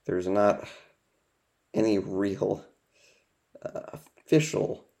 There's not any real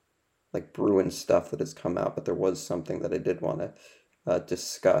official Bruins stuff that has come out, but there was something that I did want to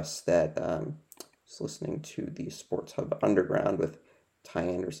discuss that I was listening to the Sports Hub Underground with Ty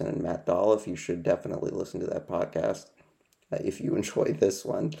Anderson and Matt Dolph. You should definitely listen to that podcast if you enjoy this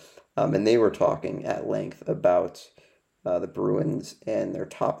one. And they were talking at length about the Bruins and their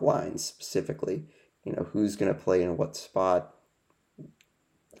top lines specifically, who's going to play in what spot.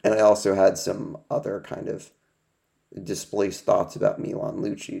 And I also had some other kind of displaced thoughts about Milan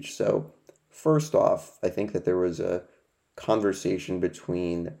Lucic. So first off, I think that there was a conversation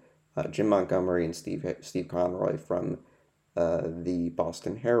between Jim Montgomery and Steve Conroy from the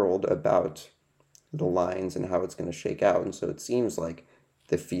Boston Herald about the lines and how it's going to shake out. And so it seems like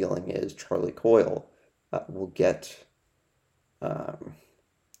the feeling is Charlie Coyle will get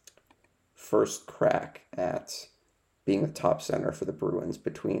first crack at being the top center for the Bruins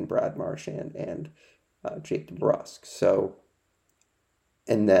between Brad Marchand and Jake DeBrusk. So,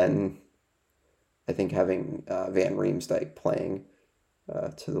 and then I think having Van Riemsdyk playing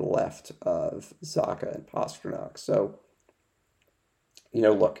to the left of Zacha and Pastrnak. So,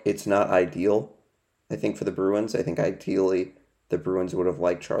 look, it's not ideal, I think, for the Bruins. I think ideally the Bruins would have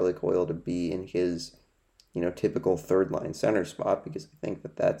liked Charlie Coyle to be in his, typical third line center spot, because I think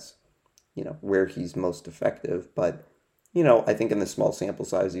that that's, where he's most effective. But, I think in the small sample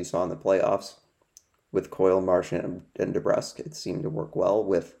size you saw in the playoffs with Coyle, Marchand, and DeBrusk, it seemed to work well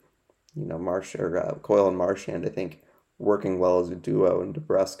with, Coyle and Marchand, I think, working well as a duo, and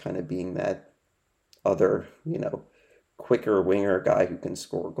DeBrusk kind of being that other, quicker winger guy who can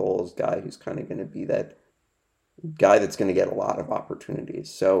score goals, guy who's kind of going to be that guy that's going to get a lot of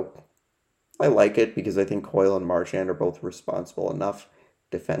opportunities. So I like it because I think Coyle and Marchand are both responsible enough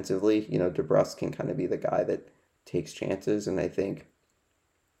defensively. DeBrusk can kind of be the guy that takes chances, and I think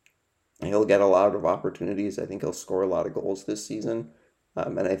he'll get a lot of opportunities. I think he'll score a lot of goals this season,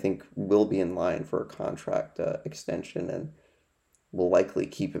 and I think will be in line for a contract extension. And will likely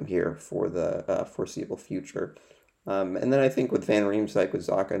keep him here for the foreseeable future. And then I think with Van Riemsdyk, with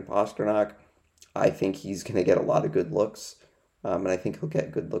Zacha and Pasternak, I think he's going to get a lot of good looks. And I think he'll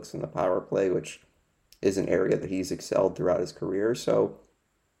get good looks in the power play, which is an area that he's excelled throughout his career. So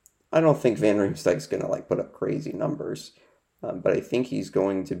I don't think Van Riemsdyk's going to like put up crazy numbers. But I think he's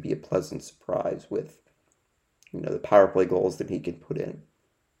going to be a pleasant surprise with, the power play goals that he can put in.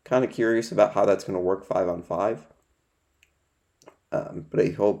 Kind of curious about how that's going to work 5-on-5. But I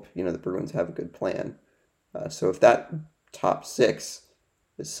hope, the Bruins have a good plan. So if that top six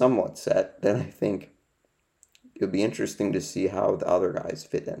is somewhat set, then I think it would be interesting to see how the other guys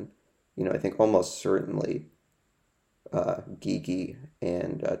fit in. I think almost certainly Geeky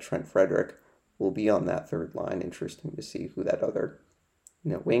and Trent Frederick will be on that third line. Interesting to see who that other,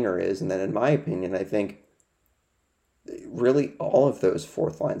 winger is. And then in my opinion, I think really all of those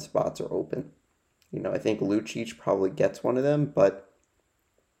fourth line spots are open. I think Lucic probably gets one of them, but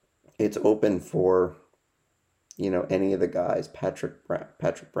it's open for, any of the guys. Patrick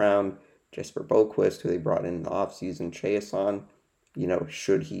Brown, Jesper Boquist, who they brought in the offseason, Chiasson,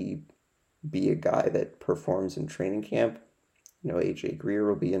 should he be a guy that performs in training camp? AJ Greer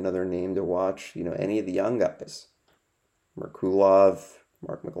will be another name to watch. Any of the young guys. Merkulov,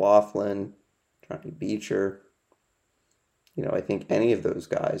 Mark McLaughlin, Johnny Beecher. I think any of those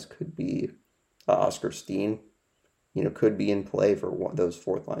guys could be, Oscar Steen, could be in play for one of those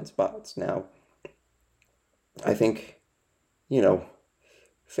fourth line spots. Now, I think,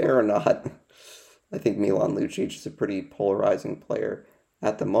 fair or not, I think Milan Lucic is a pretty polarizing player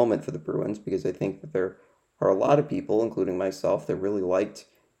at the moment for the Bruins, because I think that there are a lot of people, including myself, that really liked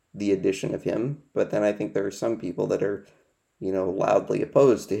the addition of him. But then I think there are some people that are, loudly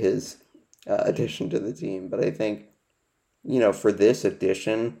opposed to his addition to the team. But I think, for this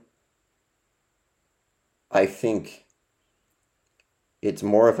addition, I think it's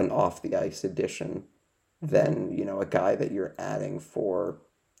more of an off-the-ice addition than, a guy that you're adding for,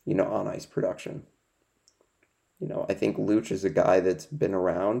 on-ice production. I think Luch is a guy that's been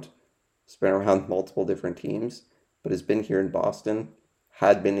around. He's been around multiple different teams, but has been here in Boston,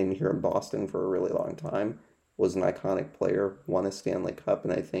 had been in here in Boston for a really long time, was an iconic player, won a Stanley Cup,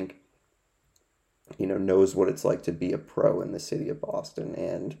 and I think, knows what it's like to be a pro in the city of Boston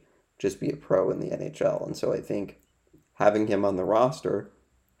and just be a pro in the NHL. And so I think having him on the roster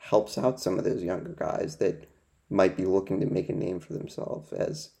helps out some of those younger guys that might be looking to make a name for themselves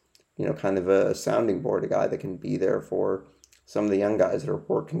as, kind of a sounding board, a guy that can be there for some of the young guys that are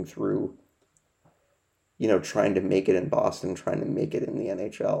working through, trying to make it in Boston, trying to make it in the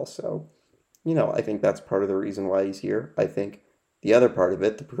NHL. So, I think that's part of the reason why he's here. I think the other part of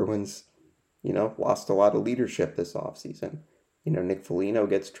it, the Bruins, lost a lot of leadership this offseason. Nick Foligno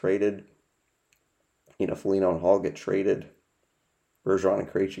gets traded. Foligno and Hall get traded. Bergeron and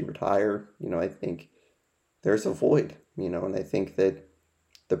Krejci retire. I think there's a void, and I think that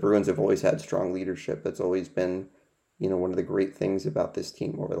the Bruins have always had strong leadership. That's always been, one of the great things about this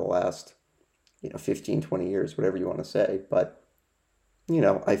team over the last, 15, 20 years, whatever you want to say. But,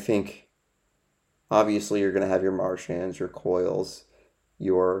 I think obviously you're going to have your Marchands, your Coyles,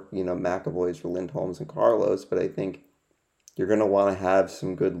 your, McAvoys, your Lindholms and Carlos, but I think you're going to want to have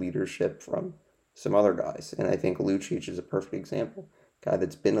some good leadership from some other guys. And I think Lucic is a perfect example, guy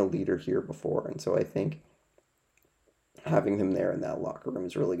that's been a leader here before. And so I think having him there in that locker room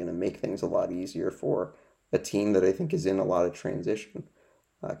is really going to make things a lot easier for a team that I think is in a lot of transition.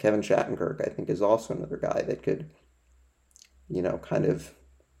 Kevin Shattenkirk, I think, is also another guy that could, kind of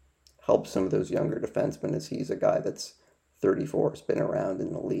help some of those younger defensemen, as he's a guy that's 34, has been around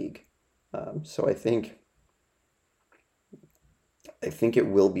in the league. So I think it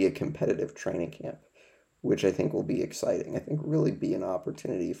will be a competitive training camp, which I think will be exciting. I think really be an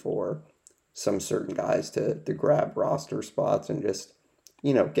opportunity for some certain guys to grab roster spots and just,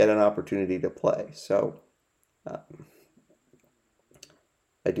 get an opportunity to play. So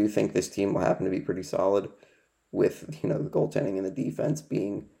I do think this team will happen to be pretty solid with, the goaltending and the defense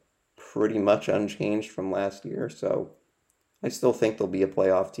being pretty much unchanged from last year. So I still think they'll be a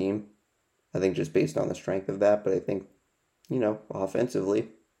playoff team. I think just based on the strength of that, but I think, offensively,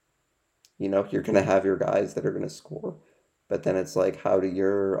 you're going to have your guys that are going to score. But then it's like, how do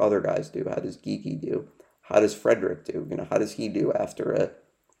your other guys do? How does Geeky do? How does Frederick do? How does he do after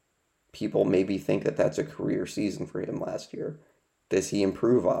people maybe think that that's a career season for him last year? Does he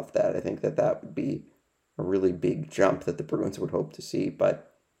improve off that? I think that would be a really big jump that the Bruins would hope to see. But,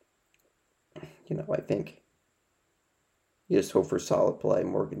 I think you just hope for solid play.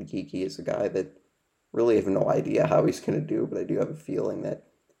 Morgan Geeky is a guy that really have no idea how he's going to do, but I do have a feeling that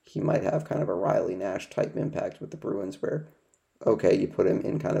he might have kind of a Riley Nash type impact with the Bruins where, okay, you put him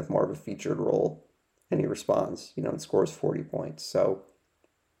in kind of more of a featured role and he responds, and scores 40 points. So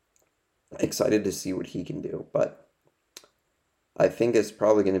excited to see what he can do. But I think it's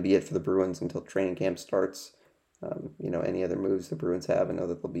probably going to be it for the Bruins until training camp starts. Any other moves the Bruins have, I know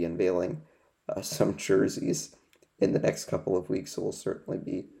that they'll be unveiling some jerseys in the next couple of weeks, so we'll certainly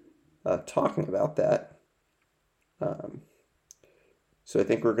be talking about that. So I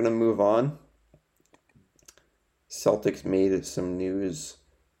think we're going to move on. Celtics made some news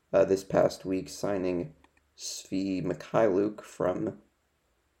this past week, signing Svi Mikhailuk from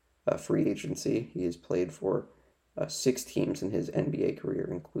free agency. He has played for 6 teams in his NBA career,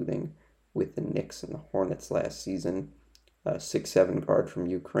 including with the Knicks and the Hornets last season. 6'7" guard from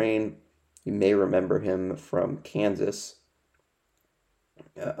Ukraine. You may remember him from Kansas.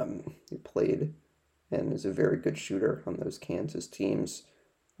 He played and is a very good shooter on those Kansas teams.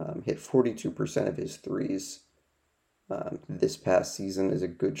 Hit 42% of his threes this past season. Is a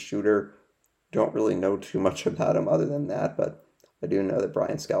good shooter. Don't really know too much about him other than that, but I do know that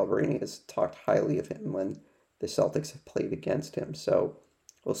Brian Scalabrine has talked highly of him when the Celtics have played against him. So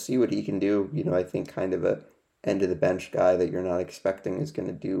we'll see what he can do. I think kind of a end of the bench guy that you're not expecting is going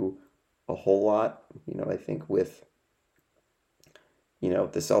to do a whole lot. I think with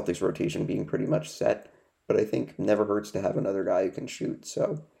the Celtics rotation being pretty much set, but I think never hurts to have another guy who can shoot.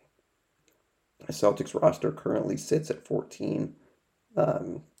 So the Celtics roster currently sits at 14.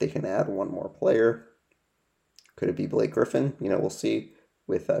 They can add one more player. Could it be Blake Griffin? We'll see.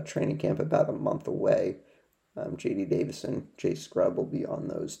 With training camp about a month away, J.D. Davison, Jay Scrubb will be on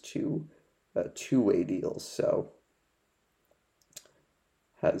those two-way deals. So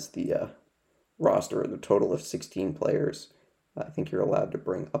has the roster the total of 16 players. I think you're allowed to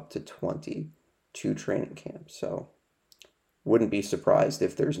bring up to 20 to training camp. So wouldn't be surprised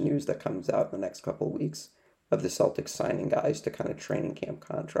if there's news that comes out in the next couple of weeks of the Celtics signing guys to kind of training camp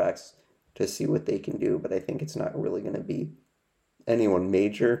contracts to see what they can do. But I think it's not really going to be anyone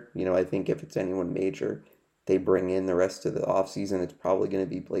major. I think if it's anyone major, they bring in the rest of the offseason. It's probably going to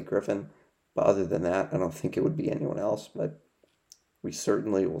be Blake Griffin. But other than that, I don't think it would be anyone else. But we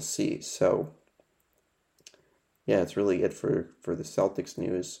certainly will see. So yeah, it's really it for the Celtics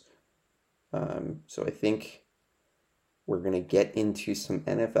news. So I think we're going to get into some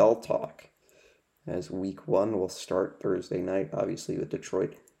NFL talk as week 1 will start Thursday night, obviously with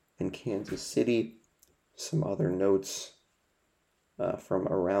Detroit and Kansas City. Some other notes from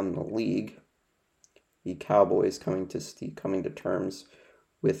around the league. The Cowboys coming to terms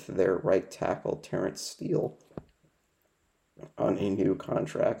with their right tackle, Terrence Steele, on a new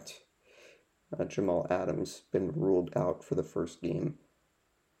contract. Jamal Adams been ruled out for the first game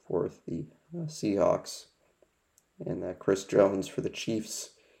for the Seahawks. And Chris Jones for the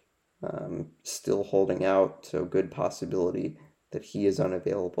Chiefs still holding out, so good possibility that he is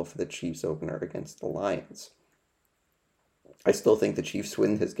unavailable for the Chiefs opener against the Lions. I still think the Chiefs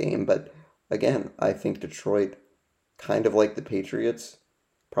win this game, but again, I think Detroit, kind of like the Patriots,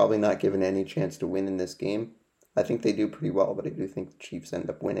 probably not given any chance to win in this game. I think they do pretty well, but I do think the Chiefs end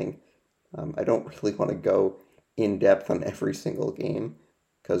up winning. I don't really want to go in depth on every single game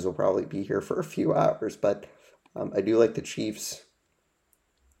because we'll probably be here for a few hours, but I do like the Chiefs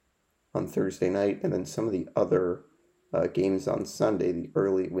on Thursday night, and then some of the other games on Sunday, the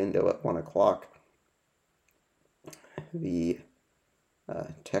early window at 1 o'clock. The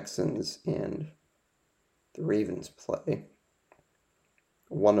Texans and the Ravens play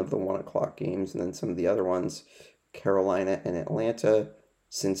one of the 1 o'clock games, and then some of the other ones, Carolina and Atlanta,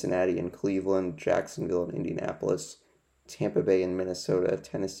 Cincinnati and Cleveland, Jacksonville and Indianapolis, Tampa Bay and Minnesota,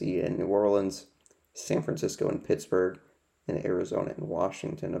 Tennessee and New Orleans, San Francisco and Pittsburgh, and Arizona and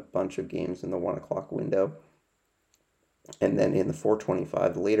Washington. A bunch of games in the 1 o'clock window. And then in the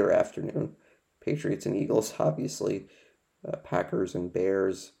 4:25 later afternoon, Patriots and Eagles, obviously, Packers and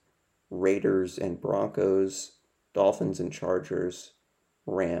Bears, Raiders and Broncos, Dolphins and Chargers,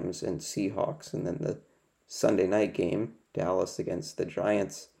 Rams and Seahawks, and then the Sunday night game, Dallas against the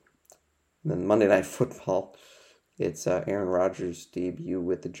Giants. And then Monday Night Football, it's Aaron Rodgers' debut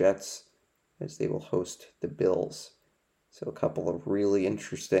with the Jets as they will host the Bills. So a couple of really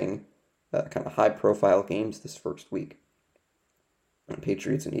interesting, kind of high-profile games this first week.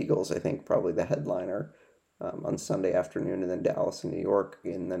 Patriots and Eagles, I think, probably the headliner on Sunday afternoon, and then Dallas and New York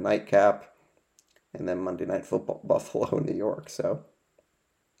in the nightcap, and then Monday Night Football, Buffalo and New York. So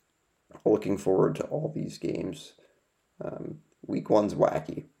looking forward to all these games. Week 1's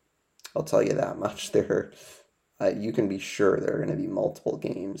wacky. I'll tell you that much. You can be sure there are going to be multiple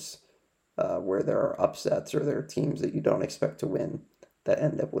games where there are upsets or there are teams that you don't expect to win that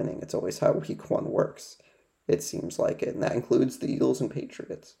end up winning. It's always how week 1 works. it seems like it, and that includes the Eagles and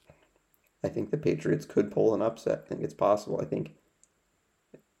Patriots. I think the Patriots could pull an upset. I think it's possible. I think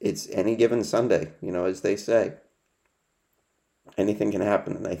it's any given Sunday, as they say. Anything can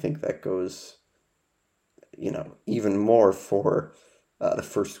happen, and I think that goes, even more for the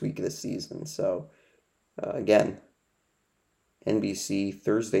first week of the season. So, again, NBC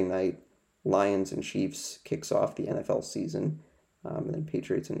Thursday night, Lions and Chiefs kicks off the NFL season, and then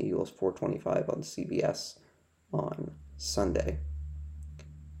Patriots and Eagles 4:25 on CBS on Sunday.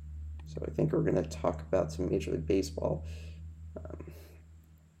 So I think we're going to talk about some Major League Baseball.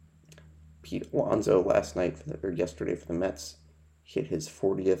 Pete Alonso yesterday for the Mets hit his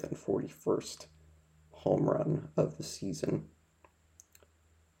 40th and 41st home run of the season.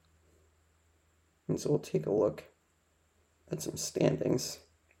 And so we'll take a look at some standings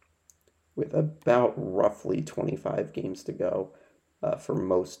with about roughly 25 games to go for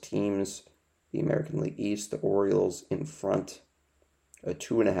most teams. The American League East, the Orioles in front, a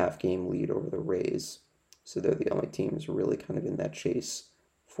 2.5 game lead over the Rays. So they're the only teams really kind of in that chase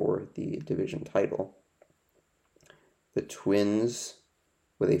for the division title. The Twins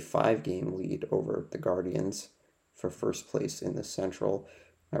with a 5-game lead over the Guardians for first place in the Central.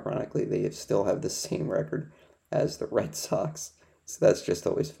 Ironically, they still have the same record as the Red Sox, so that's just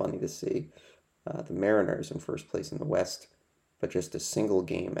always funny to see. The Mariners in first place in the West, but just a single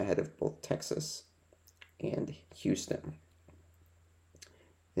game ahead of both Texas and Houston.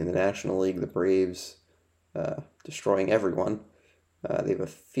 In the National League, the Braves destroying everyone. They have a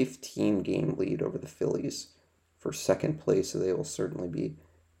 15-game lead over the Phillies for second place, so they will certainly be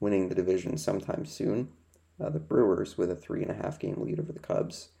winning the division sometime soon. The Brewers with a 3.5-game lead over the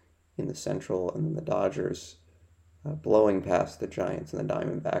Cubs in the Central, and then the Dodgers blowing past the Giants and the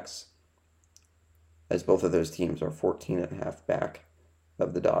Diamondbacks, as both of those teams are 14.5 back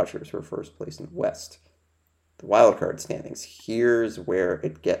of the Dodgers for first place in the West. The wildcard standings, here's where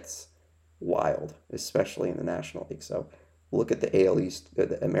it gets wild, especially in the National League. So look at the AL East,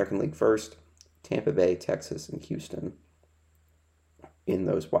 the American League first, Tampa Bay, Texas, and Houston in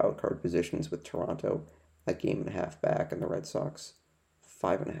those wildcard positions, with Toronto a 1.5 back and the Red Sox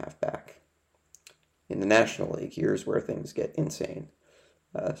 5.5 back. In the National League, here's where things get insane.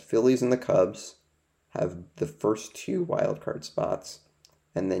 Phillies and the Cubs have the first 2 wildcard spots,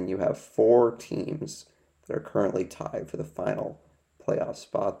 and then you have 4 teams that are currently tied for the final playoff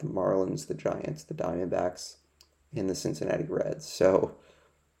spot: the Marlins, the Giants, the Diamondbacks, and the Cincinnati Reds. So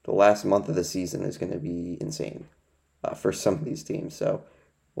the last month of the season is going to be insane for some of these teams. So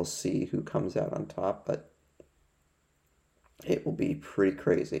we'll see who comes out on top, but it will be pretty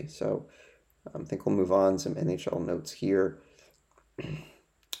crazy. So I think we'll move on. Some NHL notes here.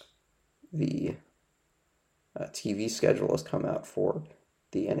 The TV schedule has come out for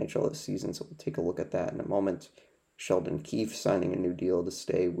the NHL this season, so we'll take a look at that in a moment. Sheldon Keefe signing a new deal to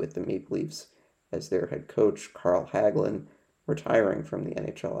stay with the Maple Leafs as their head coach. Carl Hagelin retiring from the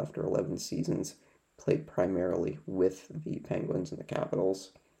NHL after 11 seasons, played primarily with the Penguins and the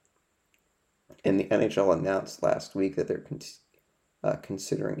Capitals. And the NHL announced last week that they're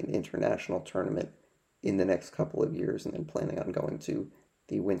considering an international tournament in the next couple of years, and then planning on going to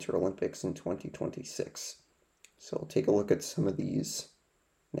the Winter Olympics in 2026. So we'll take a look at some of these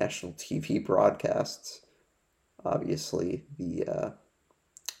national TV broadcasts. Obviously, the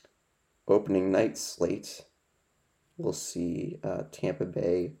opening night slate, we'll see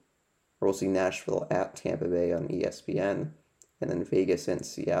we'll see Nashville at Tampa Bay on ESPN, and then Vegas and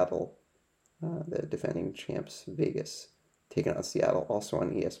Seattle, the defending champs Vegas, taking on Seattle also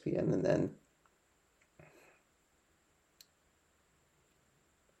on ESPN, and then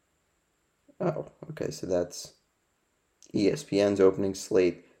so that's ESPN's opening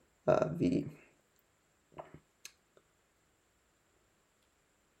slate.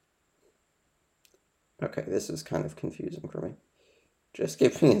 This is kind of confusing for me. Just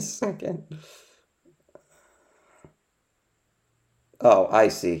give me a second. Oh, I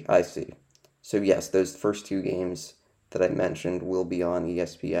see. So yes, those first 2 games that I mentioned will be on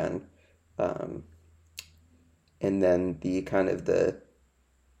ESPN. And then the kind of the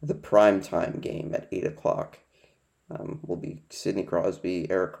primetime game at 8 o'clock will be Sidney Crosby,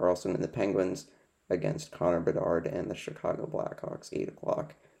 Erik Karlsson, and the Penguins against Connor Bedard and the Chicago Blackhawks, 8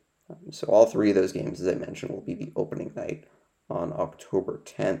 o'clock. So all 3 of those games, as I mentioned, will be the opening night on October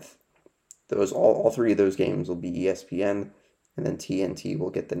 10th. All 3 of those games will be ESPN, and then TNT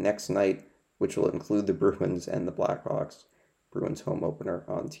will get the next night, which will include the Bruins and the Blackhawks. Bruins home opener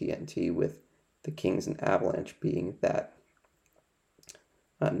on TNT, with the Kings and Avalanche being that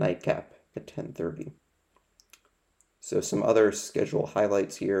nightcap at 10:30. So some other schedule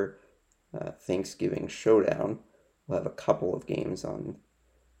highlights here. Thanksgiving showdown. We'll have a couple of games on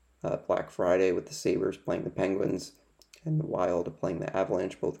Black Friday with the Sabres playing the Penguins and the Wild playing the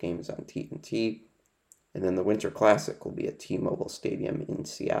Avalanche, both games on TNT. And then the Winter Classic will be at T-Mobile Stadium in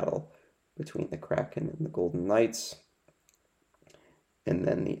Seattle between the Kraken and the Golden Knights. And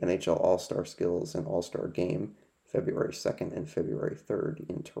then the NHL All-Star Skills and All-Star Game, February 2nd and February 3rd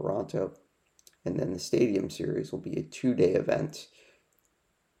in Toronto. And then the Stadium Series will be a 2-day event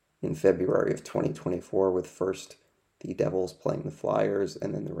in February of 2024, with first the Devils playing the Flyers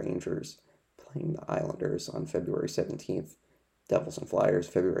and then the Rangers playing the Islanders on February 17th. Devils and Flyers,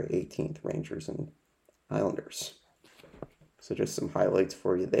 February 18th, Rangers and Islanders. So just some highlights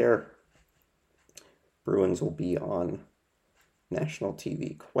for you there. Bruins will be on national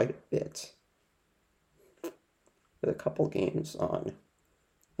TV quite a bit, with a couple games on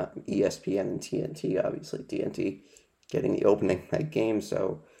ESPN and TNT. Obviously, TNT getting the opening night game,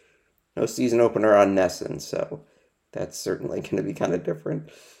 so no season opener on NESN, so that's certainly going to be kind of different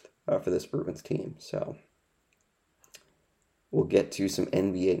for this Bruins team. So we'll get to some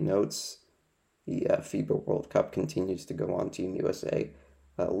NBA notes. The FIBA World Cup continues to go on. Team USA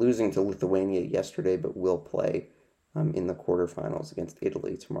losing to Lithuania yesterday, but will play in the quarterfinals against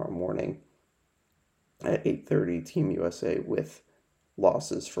Italy tomorrow morning at 8:30. Team USA, with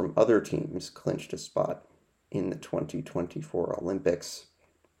losses from other teams, clinched a spot in the 2024 Olympics.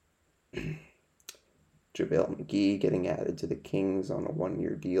 JaVale McGee getting added to the Kings on a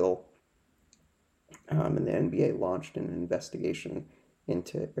 1-year deal. And the NBA launched an investigation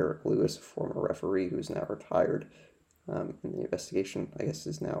into Eric Lewis, a former referee who is now retired. And the investigation, I guess,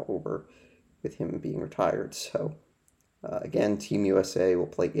 is now over with him being retired. So, again, Team USA will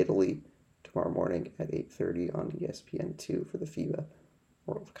play Italy tomorrow morning at 8:30 on ESPN2 for the FIBA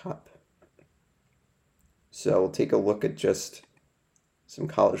World Cup. So we'll take a look at just some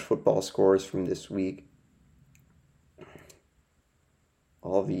college football scores from this week.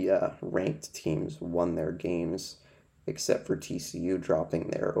 All the ranked teams won their games, except for TCU dropping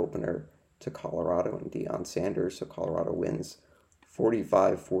their opener to Colorado and Deion Sanders. So Colorado wins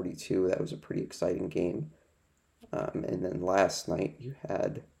 45-42. That was a pretty exciting game. And then last night you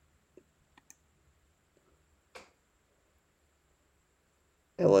had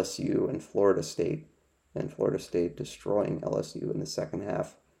LSU and Florida State destroying LSU in the second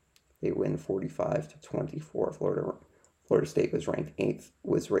half. They win 45-24. Florida State was ranked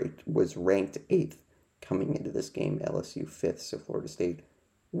eighth coming into this game. LSU 5th, so Florida State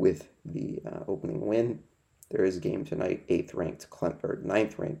with the opening win. There is a game tonight, 9th ranked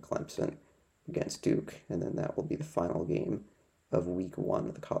Clemson against Duke, and then that will be the final game of week 1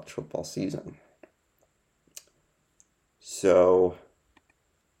 of the college football season. So,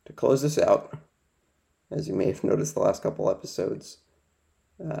 to close this out, as you may have noticed the last couple episodes,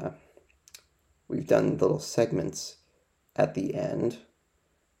 we've done little segments at the end.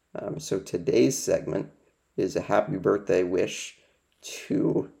 So today's segment is a happy birthday wish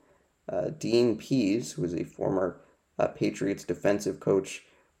to Dean Pease, who was a former Patriots defensive coach,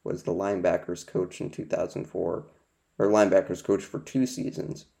 was the linebackers coach in 2004, or linebackers coach for 2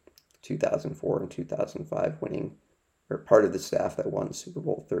 seasons, 2004 and 2005, winning, or part of the staff that won Super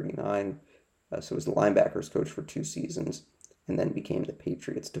Bowl 39. So was the linebackers coach for 2 seasons, and then became the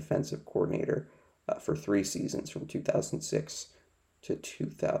Patriots defensive coordinator for 3 seasons from 2006 to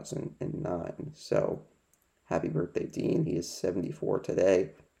 2009. So happy birthday, Dean. He is 74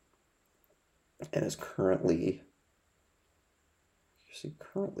 today and is currently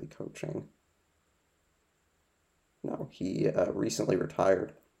coaching. No, he recently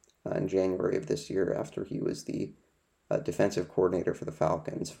retired in January of this year after he was the defensive coordinator for the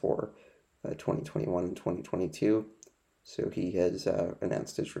Falcons for 2021 and 2022. So he has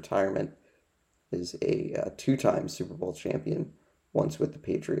announced his retirement. Is a 2-time Super Bowl champion, once with the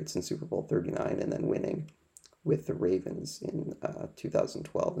Patriots in Super Bowl 39 and then winning with the Ravens in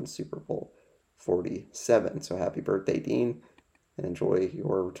 2012 in Super Bowl 47. So happy birthday, Dean, and enjoy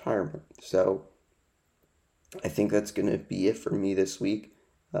your retirement. So I think that's going to be it for me this week.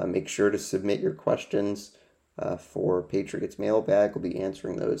 Make sure to submit your questions for Patriots Mailbag. We'll be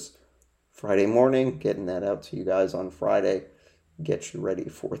answering those Friday morning, getting that out to you guys on Friday. Get you ready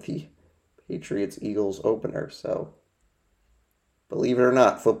for the Patriots-Eagles opener. So, believe it or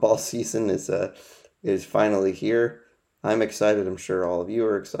not, football season is finally here. I'm excited. I'm sure all of you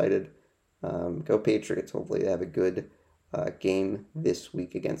are excited. Go Patriots. Hopefully they have a good game this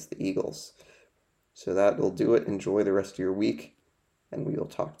week against the Eagles. So that will do it. Enjoy the rest of your week, and we will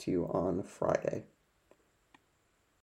talk to you on Friday.